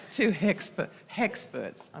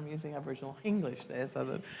hexperts. I'm using Aboriginal English there,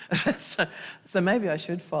 so maybe I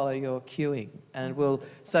should follow your cueing, and we'll.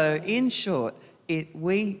 So in short,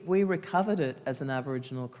 we recovered it as an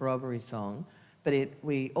Aboriginal corroboree song, but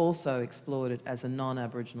we also explored it as a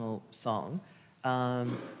non-Aboriginal song.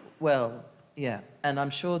 Well, yeah, and I'm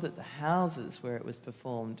sure that the houses where it was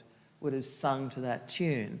performed would have sung to that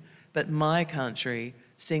tune, but my country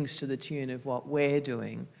sings to the tune of what we're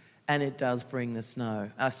doing, and it does bring the snow.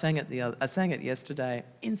 I sang it yesterday,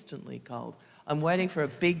 instantly cold. I'm waiting for a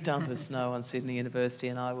big dump of snow on Sydney University,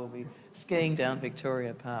 and I will be skiing down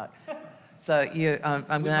Victoria Park. So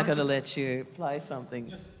I'm now going to let you play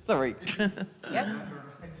something. Sorry. Yep.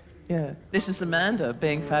 Yeah, this is Amanda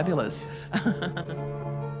being fabulous.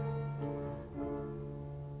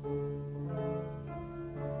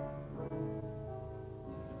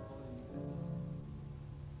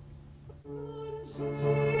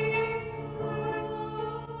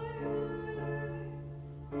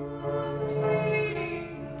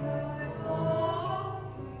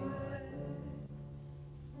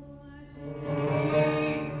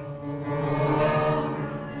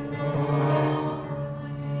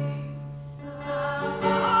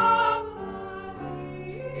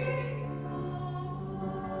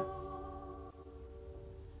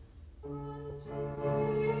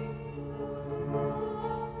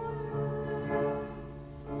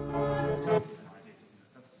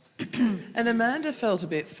 And Amanda felt a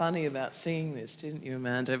bit funny about singing this, didn't you,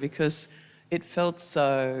 Amanda? Because it felt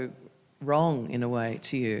so wrong in a way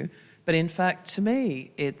to you. But in fact, to me,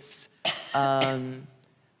 it's I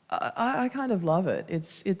kind of love it.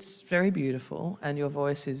 It's very beautiful, and your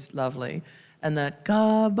voice is lovely. And that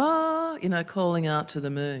gaba, calling out to the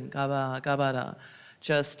moon, gaba, gabada,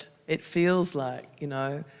 just it feels like,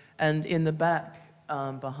 And in the back,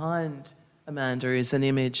 behind Amanda, is an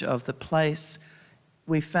image of the place.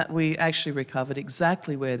 We actually recovered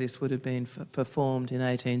exactly where this would have been performed in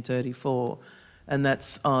 1834, and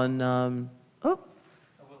that's on.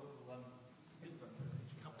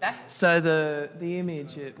 So the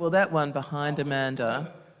image, that one behind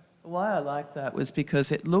Amanda. Why I like that was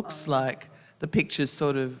because it looks like the picture's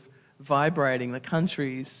sort of vibrating. The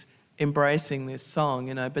country's embracing this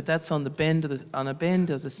song, But that's on a bend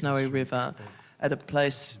of the Snowy River, at a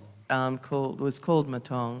place called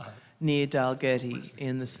Matong, near Dalgety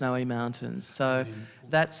in the Snowy Mountains. So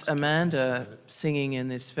that's Amanda singing in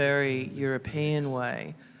this very European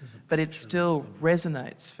way, but it still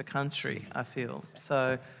resonates for country, I feel.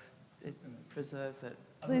 So it preserves it.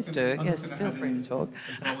 Please do. Yes, feel free to talk.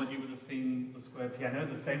 Well, you would have seen the square piano,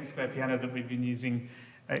 the same square piano that we've been using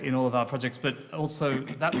in all of our projects, but also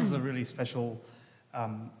that was a really special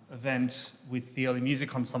event with the early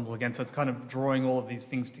music ensemble again, so it's kind of drawing all of these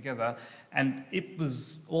things together. And it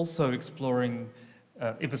was also exploring,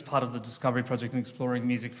 it was part of the Discovery Project and exploring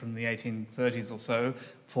music from the 1830s or so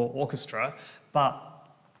for orchestra, but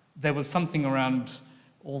there was something around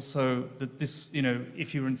also that this, you know,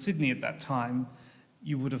 if you were in Sydney at that time,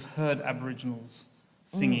 you would have heard Aboriginals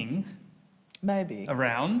singing maybe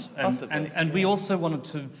around. Possibly, And we also wanted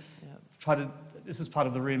to try to, this is part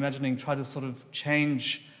of the reimagining, try to sort of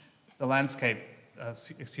change the landscape,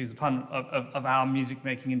 excuse the pun, of our music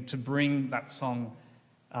making and to bring that song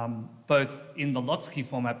both in the Lotsky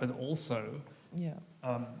format, but also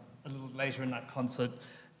a little later in that concert,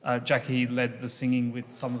 Jackie led the singing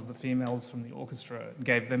with some of the females from the orchestra and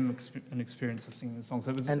gave them an experience of singing the song. So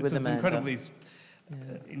it was an incredibly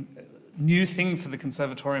new thing for the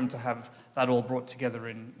Conservatorium to have that all brought together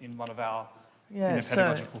in one of our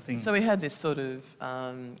pedagogical things. So we had this sort of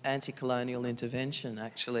anti-colonial intervention,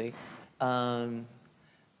 actually, and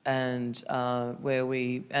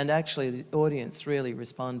actually the audience really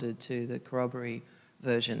responded to the corroboree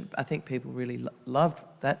version. I think people really loved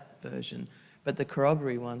that version, but the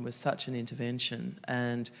corroboree one was such an intervention,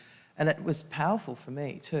 and it was powerful for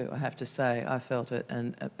me too, I have to say. I felt it,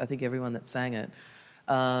 and I think everyone that sang it.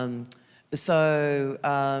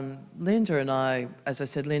 Linda and I, as I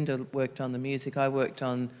said, Linda worked on the music, I worked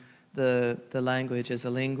on the language as a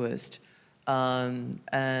linguist, and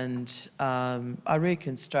I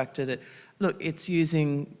reconstructed it. Look, it's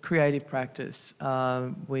using creative practice.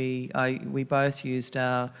 We both used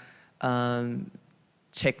our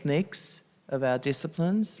techniques of our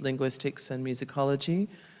disciplines, linguistics and musicology,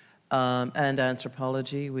 and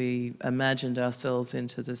anthropology. We imagined ourselves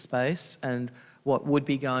into the space and what would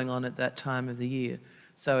be going on at that time of the year.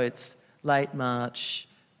 So it's late March,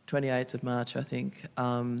 28th of March, I think,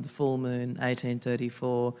 the full moon,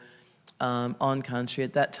 1834, on country.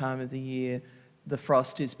 At that time of the year, the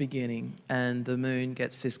frost is beginning and the moon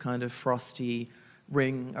gets this kind of frosty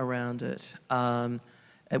ring around it.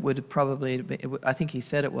 It would have probably, I think he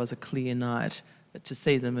said it was a clear night. To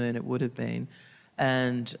see the moon, it would have been.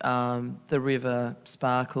 And the river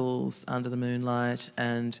sparkles under the moonlight,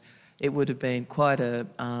 and it would have been quite an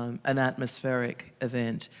atmospheric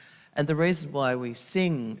event. And the reason why we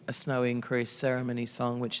sing a snow increase ceremony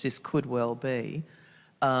song, which this could well be,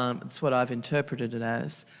 it's what I've interpreted it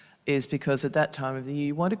as, is because at that time of the year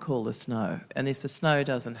you want to call the snow. And if the snow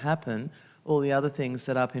doesn't happen, all the other things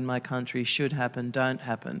that up in my country should happen don't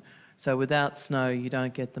happen. So without snow, you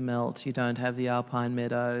don't get the melt, you don't have the alpine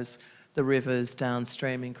meadows, the rivers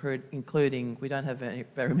downstream, including, we don't have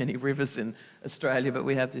very many rivers in Australia, but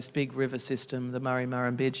we have this big river system, the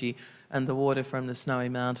Murray-Murrumbidgee, and the water from the Snowy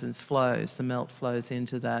Mountains flows, the melt flows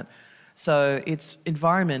into that. So it's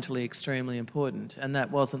environmentally extremely important, and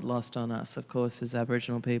that wasn't lost on us, of course, as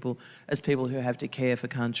Aboriginal people, as people who have to care for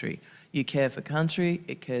country. You care for country,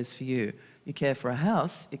 it cares for you. You care for a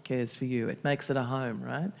house, it cares for you. It makes it a home,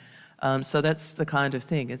 right? So that's the kind of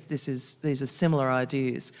thing. These are similar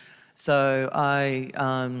ideas. So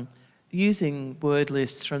using word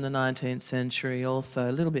lists from the 19th century also,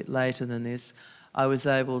 a little bit later than this, I was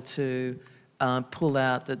able to pull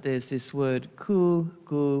out that there's this word ku,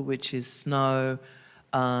 which is snow.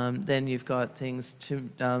 Then you've got things to,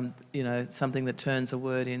 something that turns a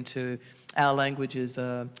word into, our languages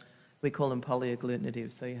we call them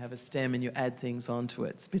polyagglutinative, so you have a stem and you add things onto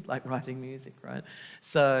it. It's a bit like writing music, right?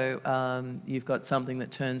 So you've got something that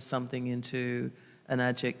turns something into an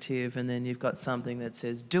adjective, and then you've got something that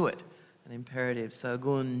says do it, an imperative. So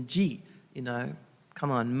gunji,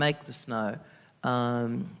 come on, make the snow.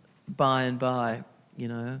 By and by,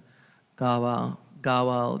 gawal,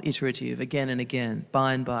 iterative, again and again,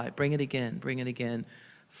 by and by, bring it again,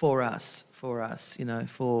 for us,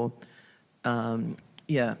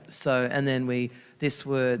 so, and then this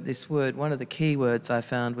word, one of the key words I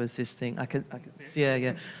found was this thing,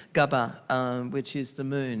 gaba, which is the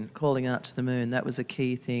moon, calling out to the moon, that was a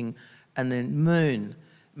key thing. And then moon,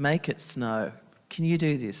 make it snow. Can you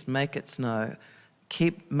do this? Make it snow.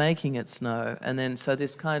 Keep making it snow. And then so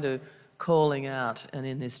this kind of calling out and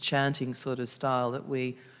in this chanting sort of style that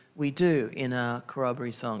we do in our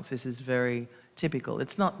corroboree songs. This is very typical.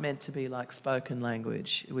 It's not meant to be like spoken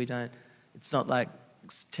language. It's not like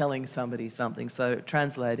telling somebody something, so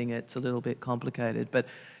translating it's a little bit complicated, but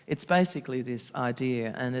it's basically this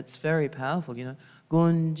idea, and it's very powerful,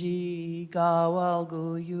 Gunji gawal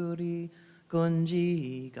guyuri,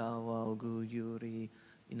 gunji gawal guyuri,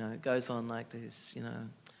 it goes on like this,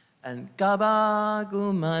 and gaba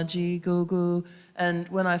gumaji gugu. And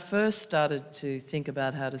when I first started to think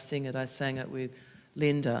about how to sing it, I sang it with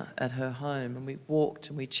Linda at her home, and we walked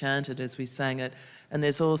and we chanted as we sang it. And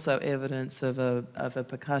there's also evidence of a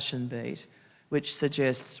percussion beat, which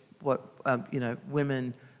suggests what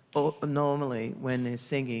women normally, when they're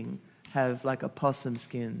singing, have like a possum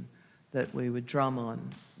skin that we would drum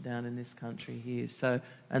on down in this country here. So,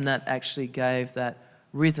 and that actually gave that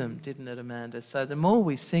rhythm, didn't it, Amanda? So the more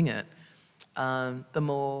we sing it, the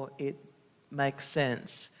more it makes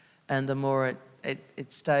sense, and the more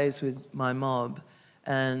it stays with my mob.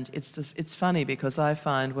 And it's funny because I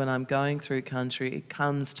find when I'm going through country, it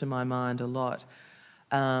comes to my mind a lot.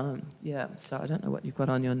 So I don't know what you've got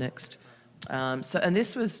on your next. And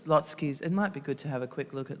this was Lotsky's. It might be good to have a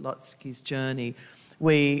quick look at Lotsky's journey.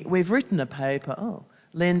 We've written a paper. Oh,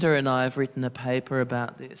 Linda and I have written a paper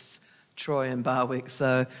about this, Troy and Barwick.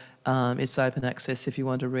 So it's open access if you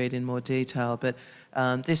want to read in more detail. But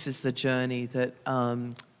this is the journey that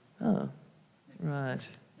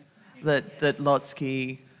that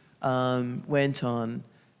Lotsky went on,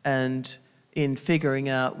 and in figuring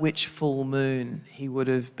out which full moon he would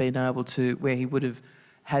have been able to, where he would have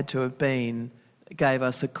had to have been, gave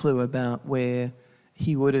us a clue about where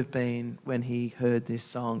he would have been when he heard this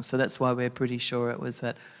song. So that's why we're pretty sure it was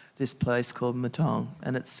at this place called Matong,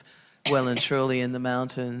 and it's well and truly in the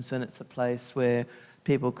mountains, and it's a place where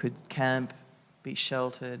people could camp, be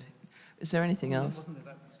sheltered. Is there anything else? Wasn't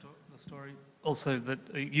there the story also that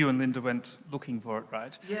you and Linda went looking for it,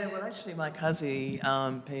 right? Yeah, well, actually, my cousin,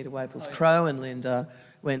 Peter Waples Crow, and Linda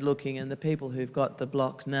went looking, and the people who've got the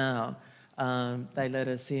block now, they let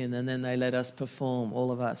us in, and then they let us perform,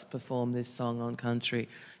 all of us perform this song on country.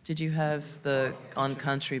 Did you have the on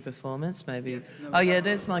country performance, maybe? Yeah,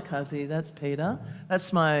 there's my cousin, that's Peter.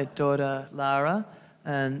 That's my daughter, Lara,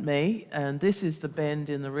 and me, and this is the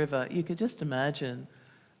bend in the river. You could just imagine.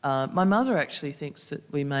 My mother actually thinks that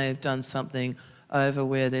we may have done something over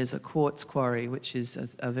where there's a quartz quarry, which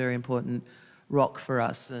is a very important rock for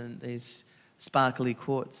us, and these sparkly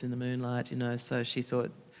quartz in the moonlight, so she thought,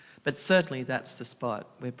 but certainly that's the spot.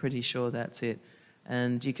 We're pretty sure that's it.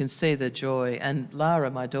 And you can see the joy. And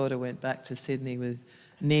Lara, my daughter, went back to Sydney with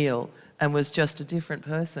Neal and was just a different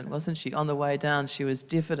person, wasn't she? On the way down, she was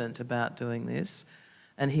diffident about doing this.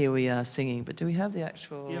 And here we are singing. But do we have the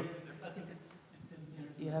actual... Yeah, I think it's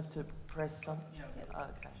in you have to press something. Yeah.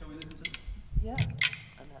 Okay. Shall we listen to this? Yeah,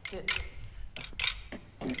 and that's it.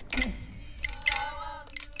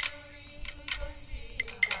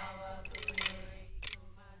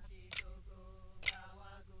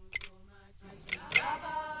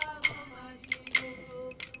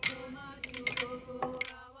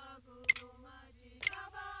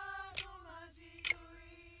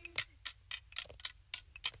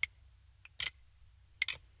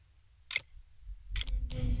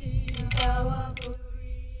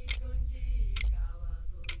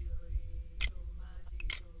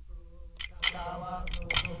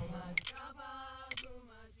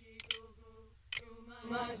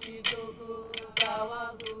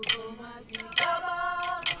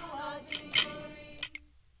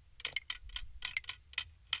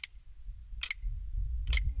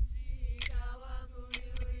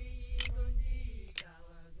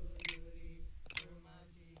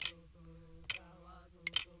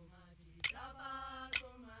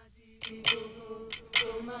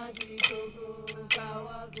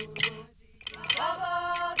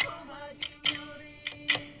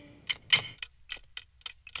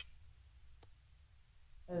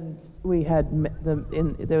 And we had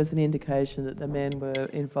there was an indication that the men were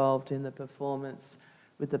involved in the performance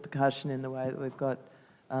with the percussion in the way that we've got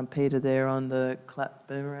Peter there on the clap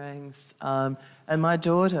boomerangs. And my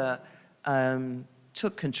daughter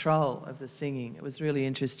took control of the singing. It was really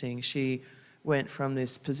interesting. She went from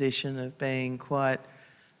this position of being quite,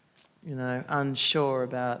 unsure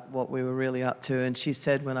about what we were really up to. And she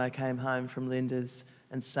said when I came home from Linda's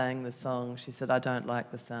and sang the song, she said, I don't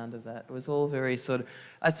like the sound of that. It was all very sort of,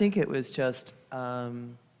 I think it was just,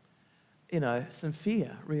 some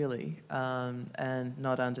fear, really, and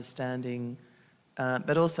not understanding,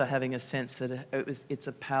 but also having a sense that it's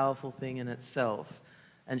a powerful thing in itself.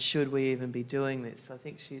 And should we even be doing this? I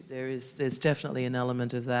think there's definitely an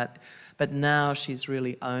element of that. But now she's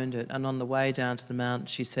really owned it. And on the way down to the mountain,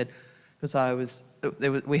 she said, because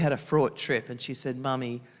we had a fraught trip, and she said,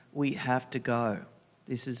 Mummy, we have to go.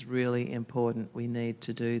 This is really important. We need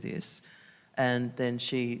to do this. And then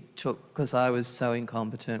she took, because I was so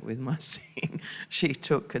incompetent with my singing, she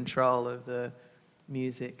took control of the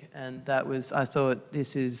music. And that was, I thought,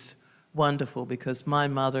 this is wonderful, because my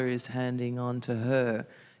mother is handing on to her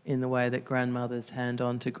in the way that grandmothers hand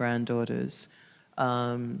on to granddaughters.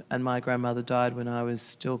 And my grandmother died when I was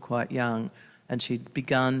still quite young, and she'd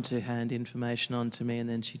begun to hand information on to me, and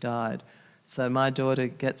then she died. So my daughter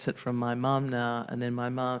gets it from my mum now, and then my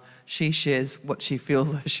mum, she shares what she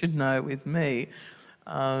feels I should know with me.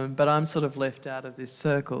 But I'm sort of left out of this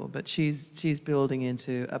circle. But she's building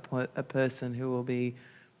into a person who will be,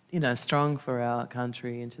 you know, strong for our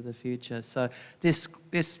country into the future. So this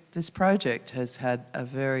project has had a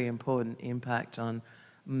very important impact on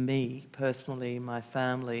me personally, my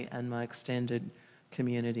family, and my extended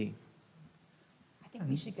community. I think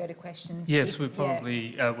we should go to questions. Yes, we're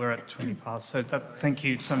probably, we're at 20 past, so thank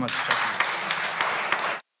you so much, Jakelin.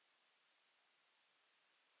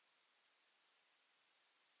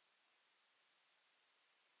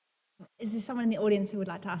 Is there someone in the audience who would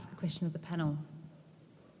like to ask a question of the panel?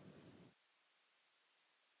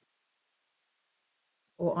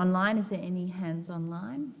 Or online, is there any hands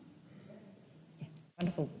online? Yeah,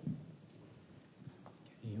 wonderful.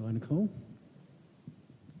 You want to call?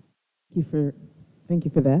 Thank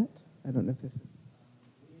you for that. I don't know if this is.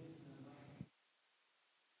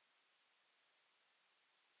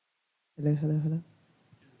 Hello, hello, hello.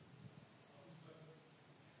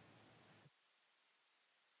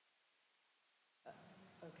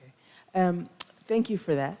 Okay. Thank you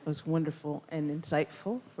for that. It was wonderful and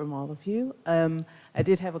insightful from all of you. I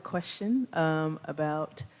did have a question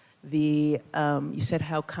about the, you said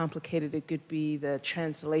how complicated it could be, the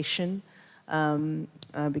translation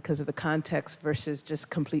because of the context versus just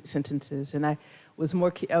complete sentences. And I was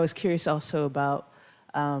curious also about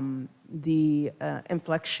the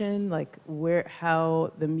inflection, like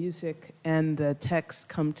how the music and the text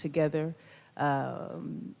come together,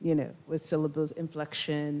 you know, with syllables,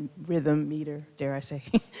 inflection, rhythm, meter, dare I say.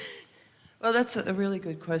 Well, that's a really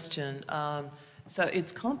good question. So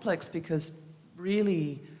it's complex because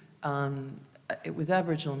really, with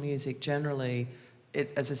Aboriginal music generally,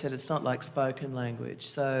 as I said, it's not like spoken language.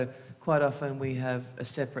 So quite often we have a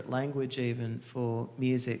separate language even for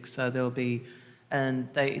music. So there'll be,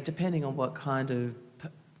 depending on what kind of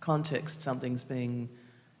context something's being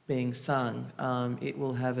sung, it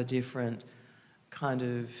will have a different kind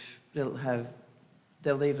of,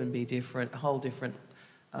 there'll even be different, well,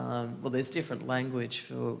 there's different language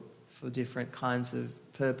for different kinds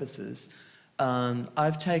of purposes.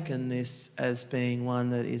 I've taken this as being one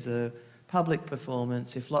that is a public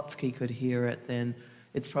performance. If Lotsky could hear it, then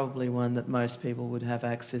it's probably one that most people would have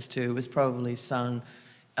access to. It was probably sung,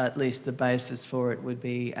 at least the basis for it would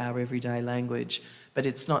be our everyday language, but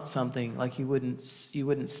it's not something like you wouldn't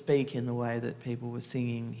speak in the way that people were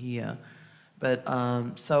singing here. But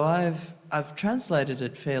so I've translated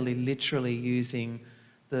it fairly literally using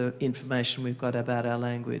the information we've got about our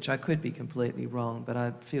language. I could be completely wrong, but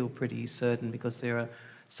I feel pretty certain because there are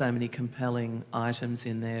so many compelling items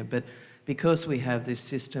in there. But because we have this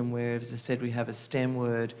system where, as I said, we have a stem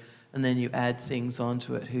word and then you add things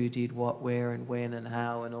onto it, who did what, where and when and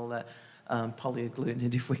how and all that,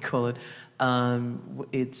 polyagglutinate if we call it, I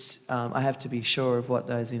have to be sure of what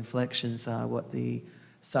those inflections are, what the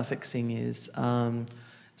suffixing is.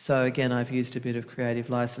 So again, I've used a bit of creative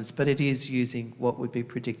license, but it is using what would be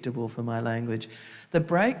predictable for my language. The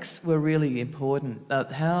breaks were really important.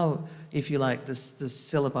 How, if you like, the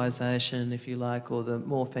syllabization, if you like, or the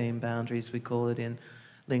morpheme boundaries, we call it in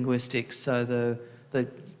linguistics. So the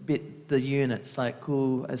units, like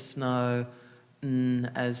gu as snow, n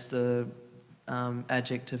as the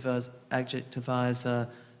adjectivizer,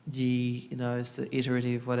 yi, you know, as the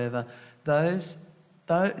iterative, whatever. Those,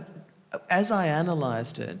 as I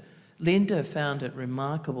analysed it, Linda found it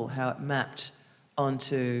remarkable how it mapped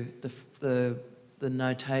onto the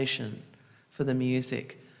notation for the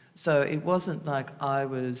music. So it wasn't like I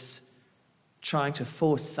was trying to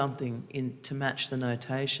force something in to match the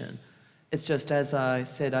notation. It's just as I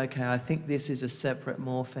said, okay, I think this is a separate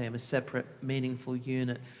morpheme, a separate meaningful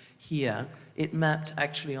unit here. It mapped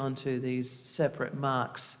actually onto these separate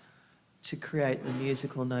marks to create the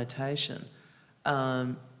musical notation.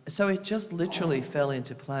 So it just literally fell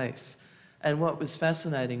into place. And what was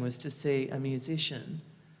fascinating was to see a musician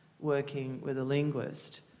working with a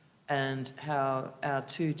linguist and how our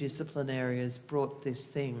two discipline areas brought this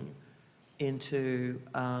thing into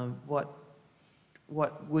what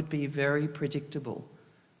would be very predictable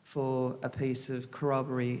for a piece of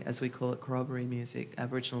corroboree, as we call it, corroboree music,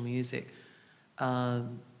 Aboriginal music.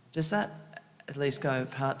 Does that at least go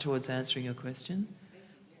part towards answering your question?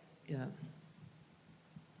 Yeah.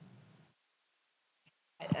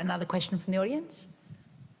 Another question from the audience?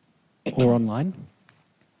 Or online?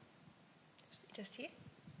 Just here.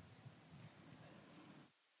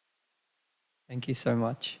 Thank you so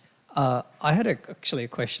much. I had actually a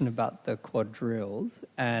question about the quadrilles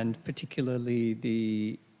and particularly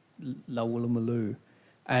the La Woolloomooloo,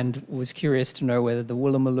 and was curious to know whether the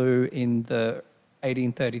Woolloomooloo in the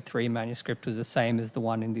 1833 manuscript was the same as the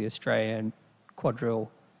one in the Australian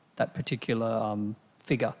quadrille, that particular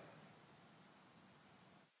figure,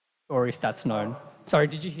 or if that's known. Sorry,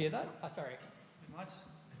 did you hear that? Oh, sorry.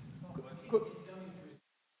 Good.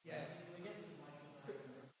 Yeah.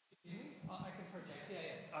 I can project.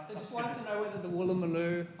 Yeah. So just wanted to know whether the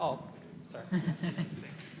Woolloomooloo. Oh, sorry.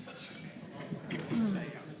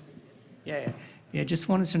 Yeah, just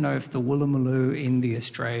wanted to know if the Woolloomooloo in the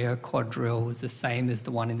Australia quadrille was the same as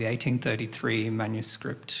the one in the 1833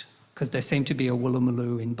 manuscript, because there seemed to be a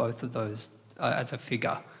Woolloomooloo in both of those as a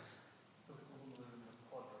figure. The Woolloomooloo in the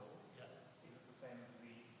quadrille, is it the same as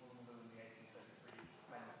the Woolloomooloo in the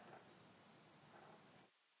 1833 manuscript?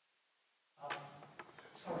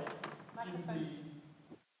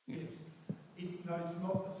 No, it's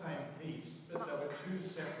not the same piece, but there were two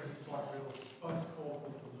separate quadrilles, both called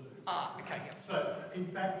Woolloomooloo. Okay. Yeah. So, in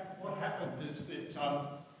fact, what happened is that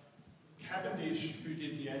Cavendish, who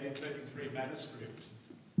did the 1833 manuscript,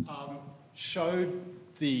 showed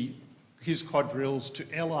his quadrilles to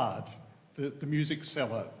Ellard, the music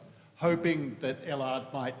seller, hoping that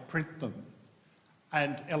Ellard might print them.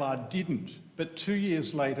 And Ellard didn't. But 2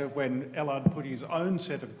 years later, when Ellard put his own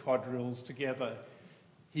set of quadrilles together,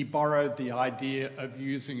 he borrowed the idea of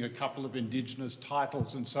using a couple of Indigenous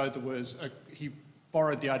titles. And so he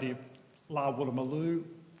borrowed the idea of La Woolloomooloo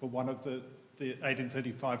for one of the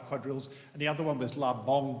 1835 quadrilles, and the other one was La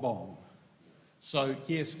Bong Bong. So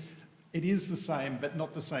yes, it is the same, but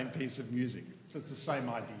not the same piece of music. It's the same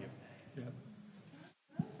idea. Yeah.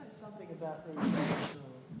 Can I say something about these traditional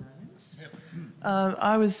names?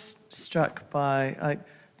 I was struck by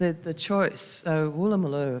the choice. So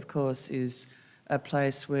Woolloomooloo, of course, is a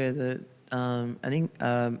place where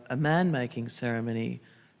a man-making ceremony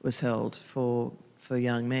was held for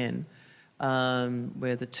young men,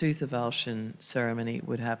 where the tooth avulsion ceremony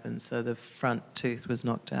would happen. So the front tooth was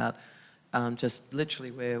knocked out, just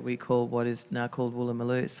literally where we call what is now called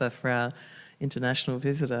Woolloomooloo. So for our international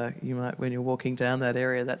visitor, you might, when you're walking down that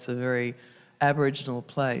area, that's a very Aboriginal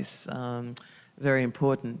place, very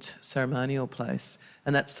important ceremonial place,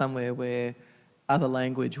 and that's somewhere where other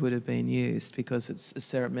language would have been used because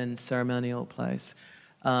it's a men's ceremonial place.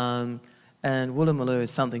 And Woolloomooloo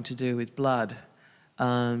is something to do with blood.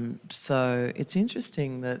 So it's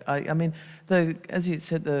interesting that, as you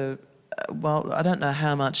said, I don't know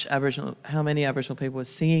how many Aboriginal people were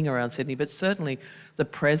singing around Sydney, but certainly the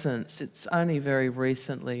presence. It's only very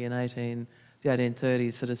recently in the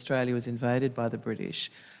 1830s that Australia was invaded by the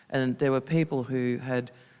British, and there were people who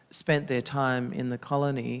had spent their time in the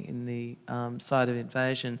colony, in the site of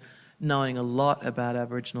invasion, knowing a lot about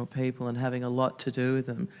Aboriginal people and having a lot to do with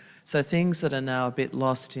them. So things that are now a bit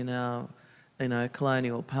lost in our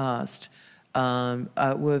colonial past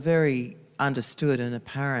were very understood and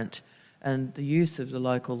apparent, and the use of the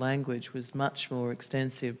local language was much more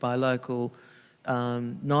extensive by local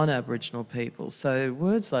non-Aboriginal people. So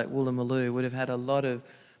words like Woolloomooloo would have had a lot of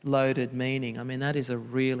loaded meaning. I mean, that is a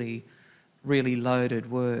really, really loaded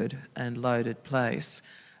word and loaded place.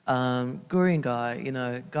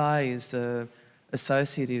 Guringai, Gai is a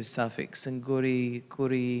associative suffix, and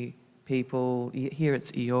Guri people, here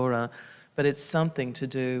it's Eora, but it's something to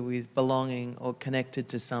do with belonging or connected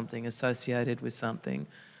to something, associated with something.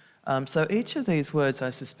 So each of these words, I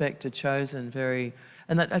suspect, are chosen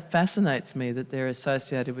and it fascinates me that they're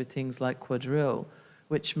associated with things like quadrille,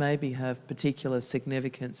 which maybe have particular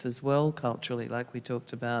significance as well culturally, like we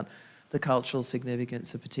talked about the cultural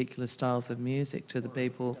significance of particular styles of music to the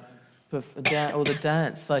people, or the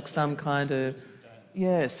dance, like some kind of,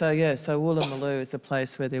 so Woolloomooloo is a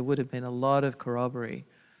place where there would have been a lot of corroboree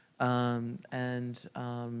and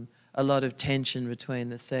a lot of tension between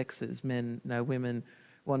the sexes, women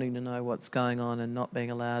wanting to know what's going on and not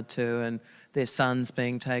being allowed to, and their sons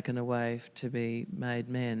being taken away to be made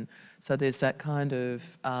men. So there's that kind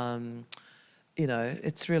of,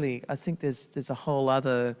 it's really, I think there's a whole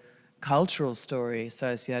other cultural story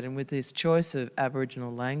associated with this choice of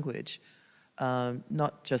Aboriginal language,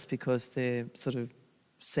 not just because they're sort of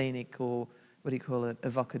scenic or,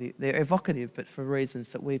 evocative. They're evocative, but for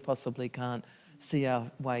reasons that we possibly can't see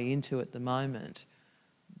our way into at the moment.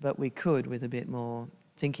 But we could with a bit more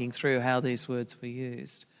thinking through how these words were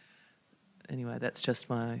used. Anyway, that's just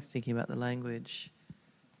my thinking about the language.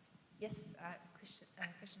 Yes, question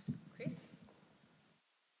from Chris.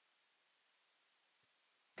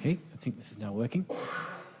 Okay, I think this is now working.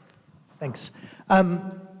 Thanks.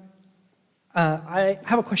 I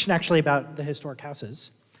have a question actually about the historic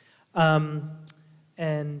houses.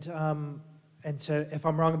 And so if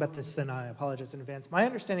I'm wrong about this, then I apologize in advance. My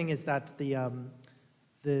understanding is that the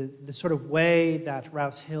sort of way that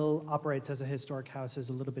Rouse Hill operates as a historic house is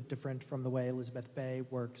a little bit different from the way Elizabeth Bay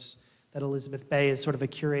works. That Elizabeth Bay is sort of a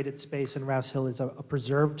curated space and Rouse Hill is a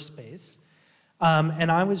preserved space.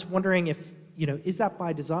 And I was wondering if, is that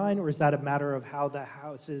by design or is that a matter of how the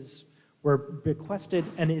houses were bequested?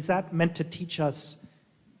 And is that meant to teach us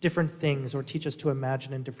different things or teach us to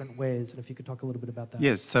imagine in different ways? And if you could talk a little bit about that.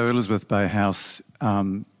 Yes, so Elizabeth Bay House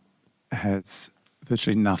has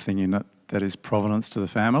virtually nothing in it that is provenance to the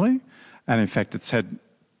family. And in fact, it's had,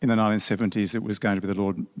 in the 1970s, it was going to be the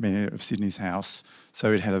Lord Mayor of Sydney's house.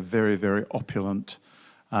 So it had a very, very opulent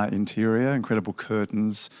interior, incredible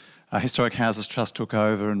curtains. Historic Houses Trust took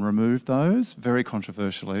over and removed those, very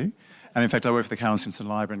controversially. And in fact, I worked for the Carolyn Simpson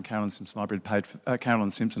Library, and Carolyn Simpson Library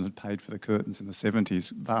Carolyn Simpson had paid for the curtains in the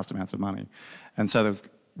 70s, vast amounts of money. And so there was,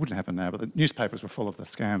 wouldn't happen now, but the newspapers were full of the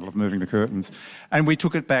scandal of moving the curtains. And we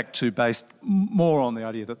took it back to based more on the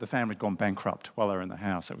idea that the family had gone bankrupt while they were in the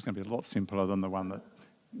house. It was going to be a lot simpler than the one that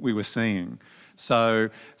we were seeing. So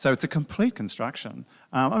it's a complete construction.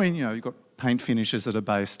 I mean, you've got paint finishes that are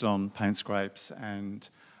based on paint scrapes, and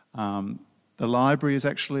the library is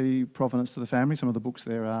actually provenance to the family. Some of the books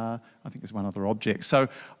there are, I think there's one other object. So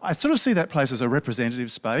I sort of see that place as a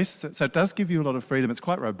representative space. So it does give you a lot of freedom. It's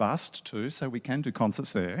quite robust too, so we can do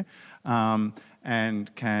concerts there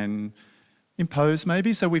and can impose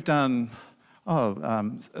maybe. So we've done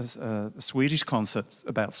a Swedish concert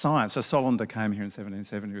about science. So Solander came here in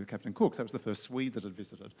 1770 with Captain Cook. So that was the first Swede that had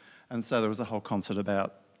visited. And so there was a whole concert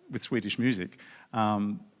with Swedish music.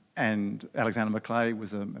 And Alexander Maclay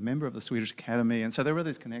was a member of the Swedish Academy, and so there were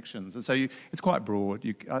these connections. And so it's quite broad.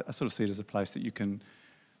 I sort of see it as a place that you can,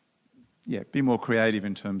 be more creative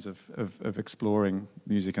in terms of exploring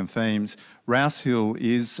music and themes. Rouse Hill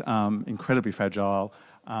is incredibly fragile.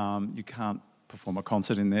 You can't perform a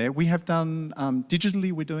concert in there. We have done,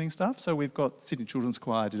 digitally we're doing stuff. So we've got Sydney Children's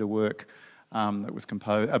Choir did a work that was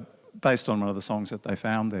composed, based on one of the songs that they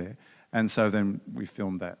found there. And so then we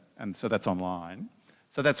filmed that, and so that's online.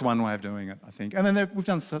 So that's one way of doing it, I think. And then we've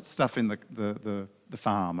done stuff in the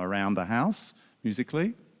farm around the house,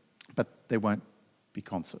 musically, but there won't be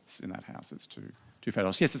concerts in that house. It's too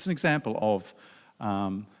fragile. Yes, it's an example of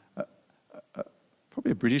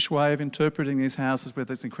probably a British way of interpreting these houses where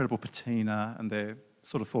there's incredible patina and they're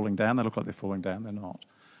sort of falling down. They look like they're falling down, they're not.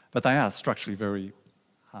 But they are structurally very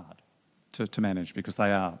hard to manage because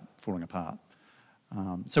they are falling apart.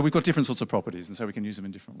 So we've got different sorts of properties, and so we can use them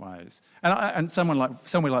in different ways. And somewhere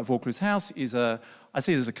like Vaucluse House I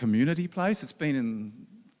see it as a community place. It's been in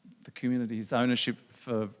the community's ownership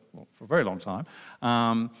for a very long time.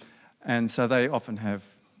 And so they often have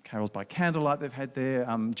carols by candlelight they've had there.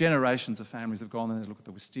 Generations of families have gone there to look at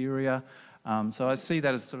the wisteria. So I see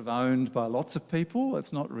that as sort of owned by lots of people.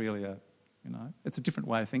 It's not really it's a different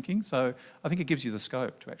way of thinking. So I think it gives you the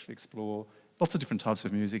scope to actually explore lots of different types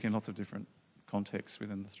of music in lots of different contexts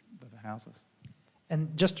within the houses.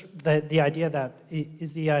 And just the idea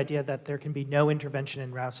that there can be no intervention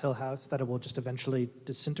in Rouse Hill House, that it will just eventually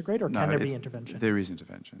disintegrate, or can there be intervention? There is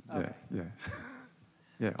intervention, okay.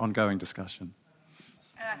 Yeah, ongoing discussion.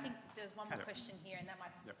 And I think there's one more question here, and that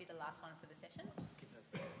might be the last one for the session.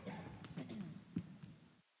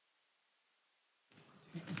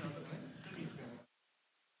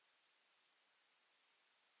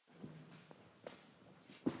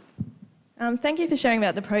 Thank you for sharing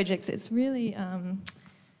about the projects. It's really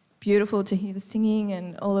beautiful to hear the singing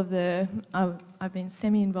and all of the... I've been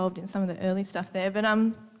semi-involved in some of the early stuff there, but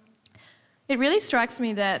it really strikes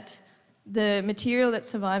me that the material that's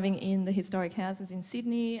surviving in the historic houses in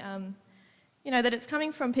Sydney, that it's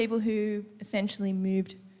coming from people who essentially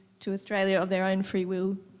moved to Australia of their own free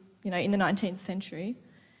will, in the 19th century.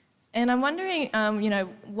 And I'm wondering,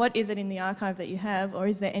 what is it in the archive that you have, or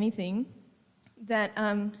is there anything that...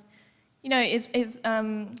 is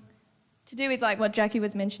to do with like what Jackie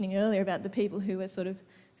was mentioning earlier about the people who were sort of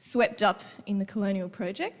swept up in the colonial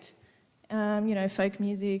project, folk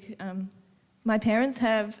music. My parents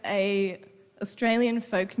have a Australian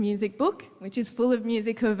folk music book, which is full of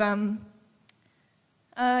music of, I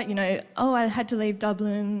had to leave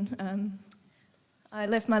Dublin, I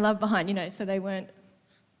left my love behind, so they weren't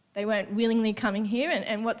willingly coming here.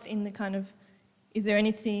 And what's in the kind of... Is there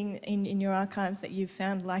anything in your archives that you've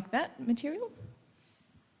found like that material?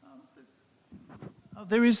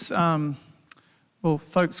 There is,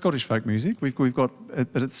 Scottish folk music. We've got,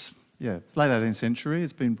 but it's late 18th century.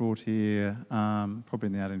 It's been brought here probably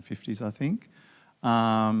in the 1850s, I think.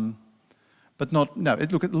 but not, no,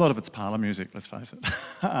 look, a lot of it's parlour music, let's face it.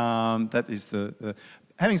 That is the...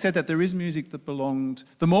 Having said that, there is music that belonged...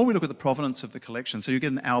 The more we look at the provenance of the collection, so you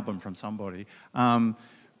get an album from somebody,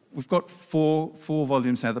 we've got four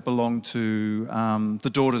volumes now that belong to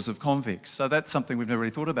the daughters of convicts. So that's something we've never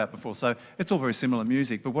really thought about before. So it's all very similar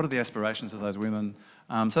music, but what are the aspirations of those women?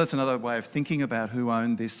 So that's another way of thinking about who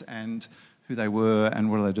owned this and who they were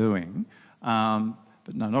and what are they doing.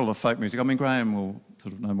 But no, not a lot of folk music. I mean, Graeme will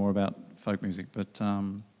sort of know more about folk music, but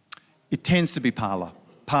it tends to be parlour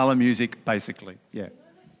music, basically, yeah.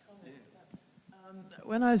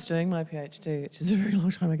 When I was doing my PhD, which is a very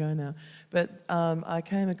long time ago now, but I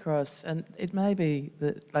came across, and it may be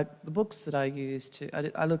that, like, the books that I used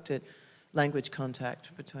to, I looked at language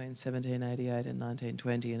contact between 1788 and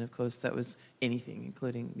 1920, and of course that was anything,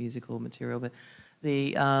 including musical material, but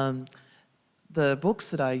the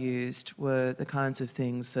books that I used were the kinds of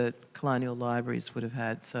things that colonial libraries would have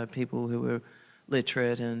had. So people who were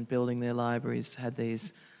literate and building their libraries had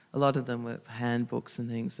these, a lot of them were handbooks and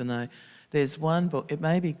things. And there's one book, it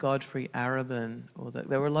may be Godfrey Arabin, or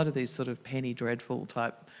there were a lot of these sort of Penny Dreadful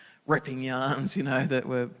type ripping yarns, you know, that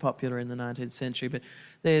were popular in the 19th century. But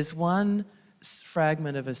there's one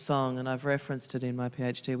fragment of a song, and I've referenced it in my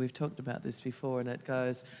PhD, we've talked about this before, and it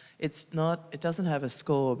goes, it doesn't have a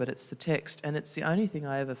score, but it's the text, and it's the only thing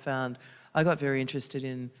I ever found. I got very interested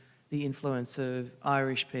in the influence of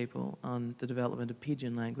Irish people on the development of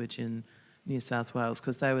pidgin language in New South Wales,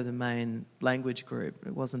 because they were the main language group.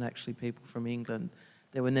 It wasn't actually people from England.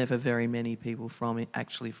 There were never very many people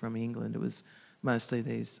actually from England. It was mostly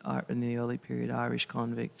these, in the early period, Irish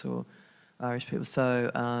convicts or Irish people.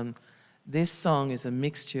 So this song is a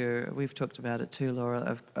mixture, we've talked about it too,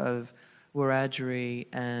 Laura, of Wiradjuri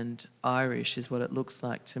and Irish is what it looks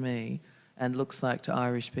like to me, and looks like to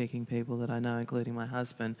Irish-speaking people that I know, including my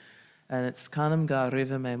husband. And it's Kanamga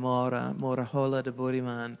River Me Mora, Mora Hola de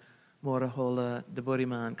Buriman, Mora Hola de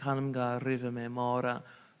Buriman, Kanamga River Me Mora,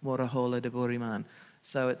 Mora Hola de Buriman.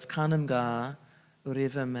 So it's Kanamga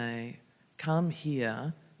River Me, come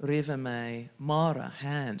here, River Me, Mora,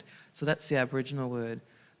 hand. So that's the Aboriginal word.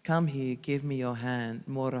 Come here, give me your hand,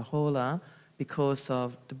 Mora Hola, because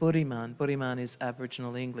of the Buriman. Buriman is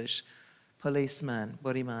Aboriginal English. Policeman,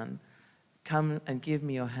 Buriman. Come and give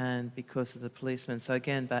me your hand because of the policeman. So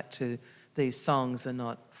again, back to these songs are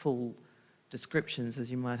not full descriptions as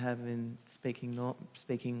you might have in speaking,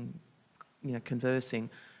 you know, conversing.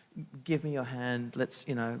 Give me your hand, let's,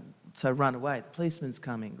 you know, so run away. The policeman's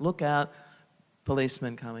coming. Look out,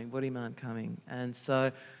 policeman coming, Buriman coming. And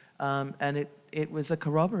so, and it was a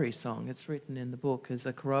corroboree song. It's written in the book as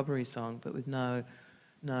a corroboree song, but with no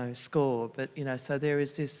score. But, you know, so there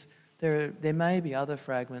is this, there may be other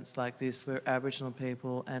fragments like this where Aboriginal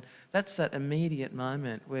people, and that's that immediate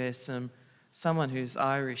moment where someone who's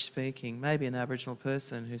Irish speaking, maybe an Aboriginal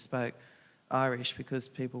person who spoke Irish because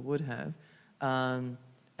people would have,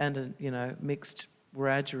 and you know, mixed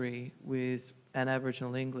Wiradjuri with an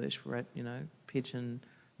Aboriginal English, you know, pidgin,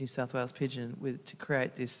 New South Wales pidgin, to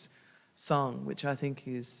create this song, which I think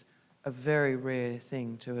is a very rare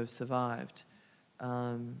thing to have survived.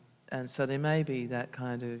 And so there may be that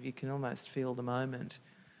kind of, you can almost feel the moment,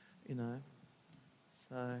 you know,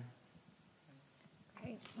 so.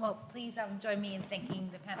 Great. Well, please join me in thanking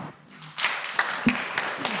the panel.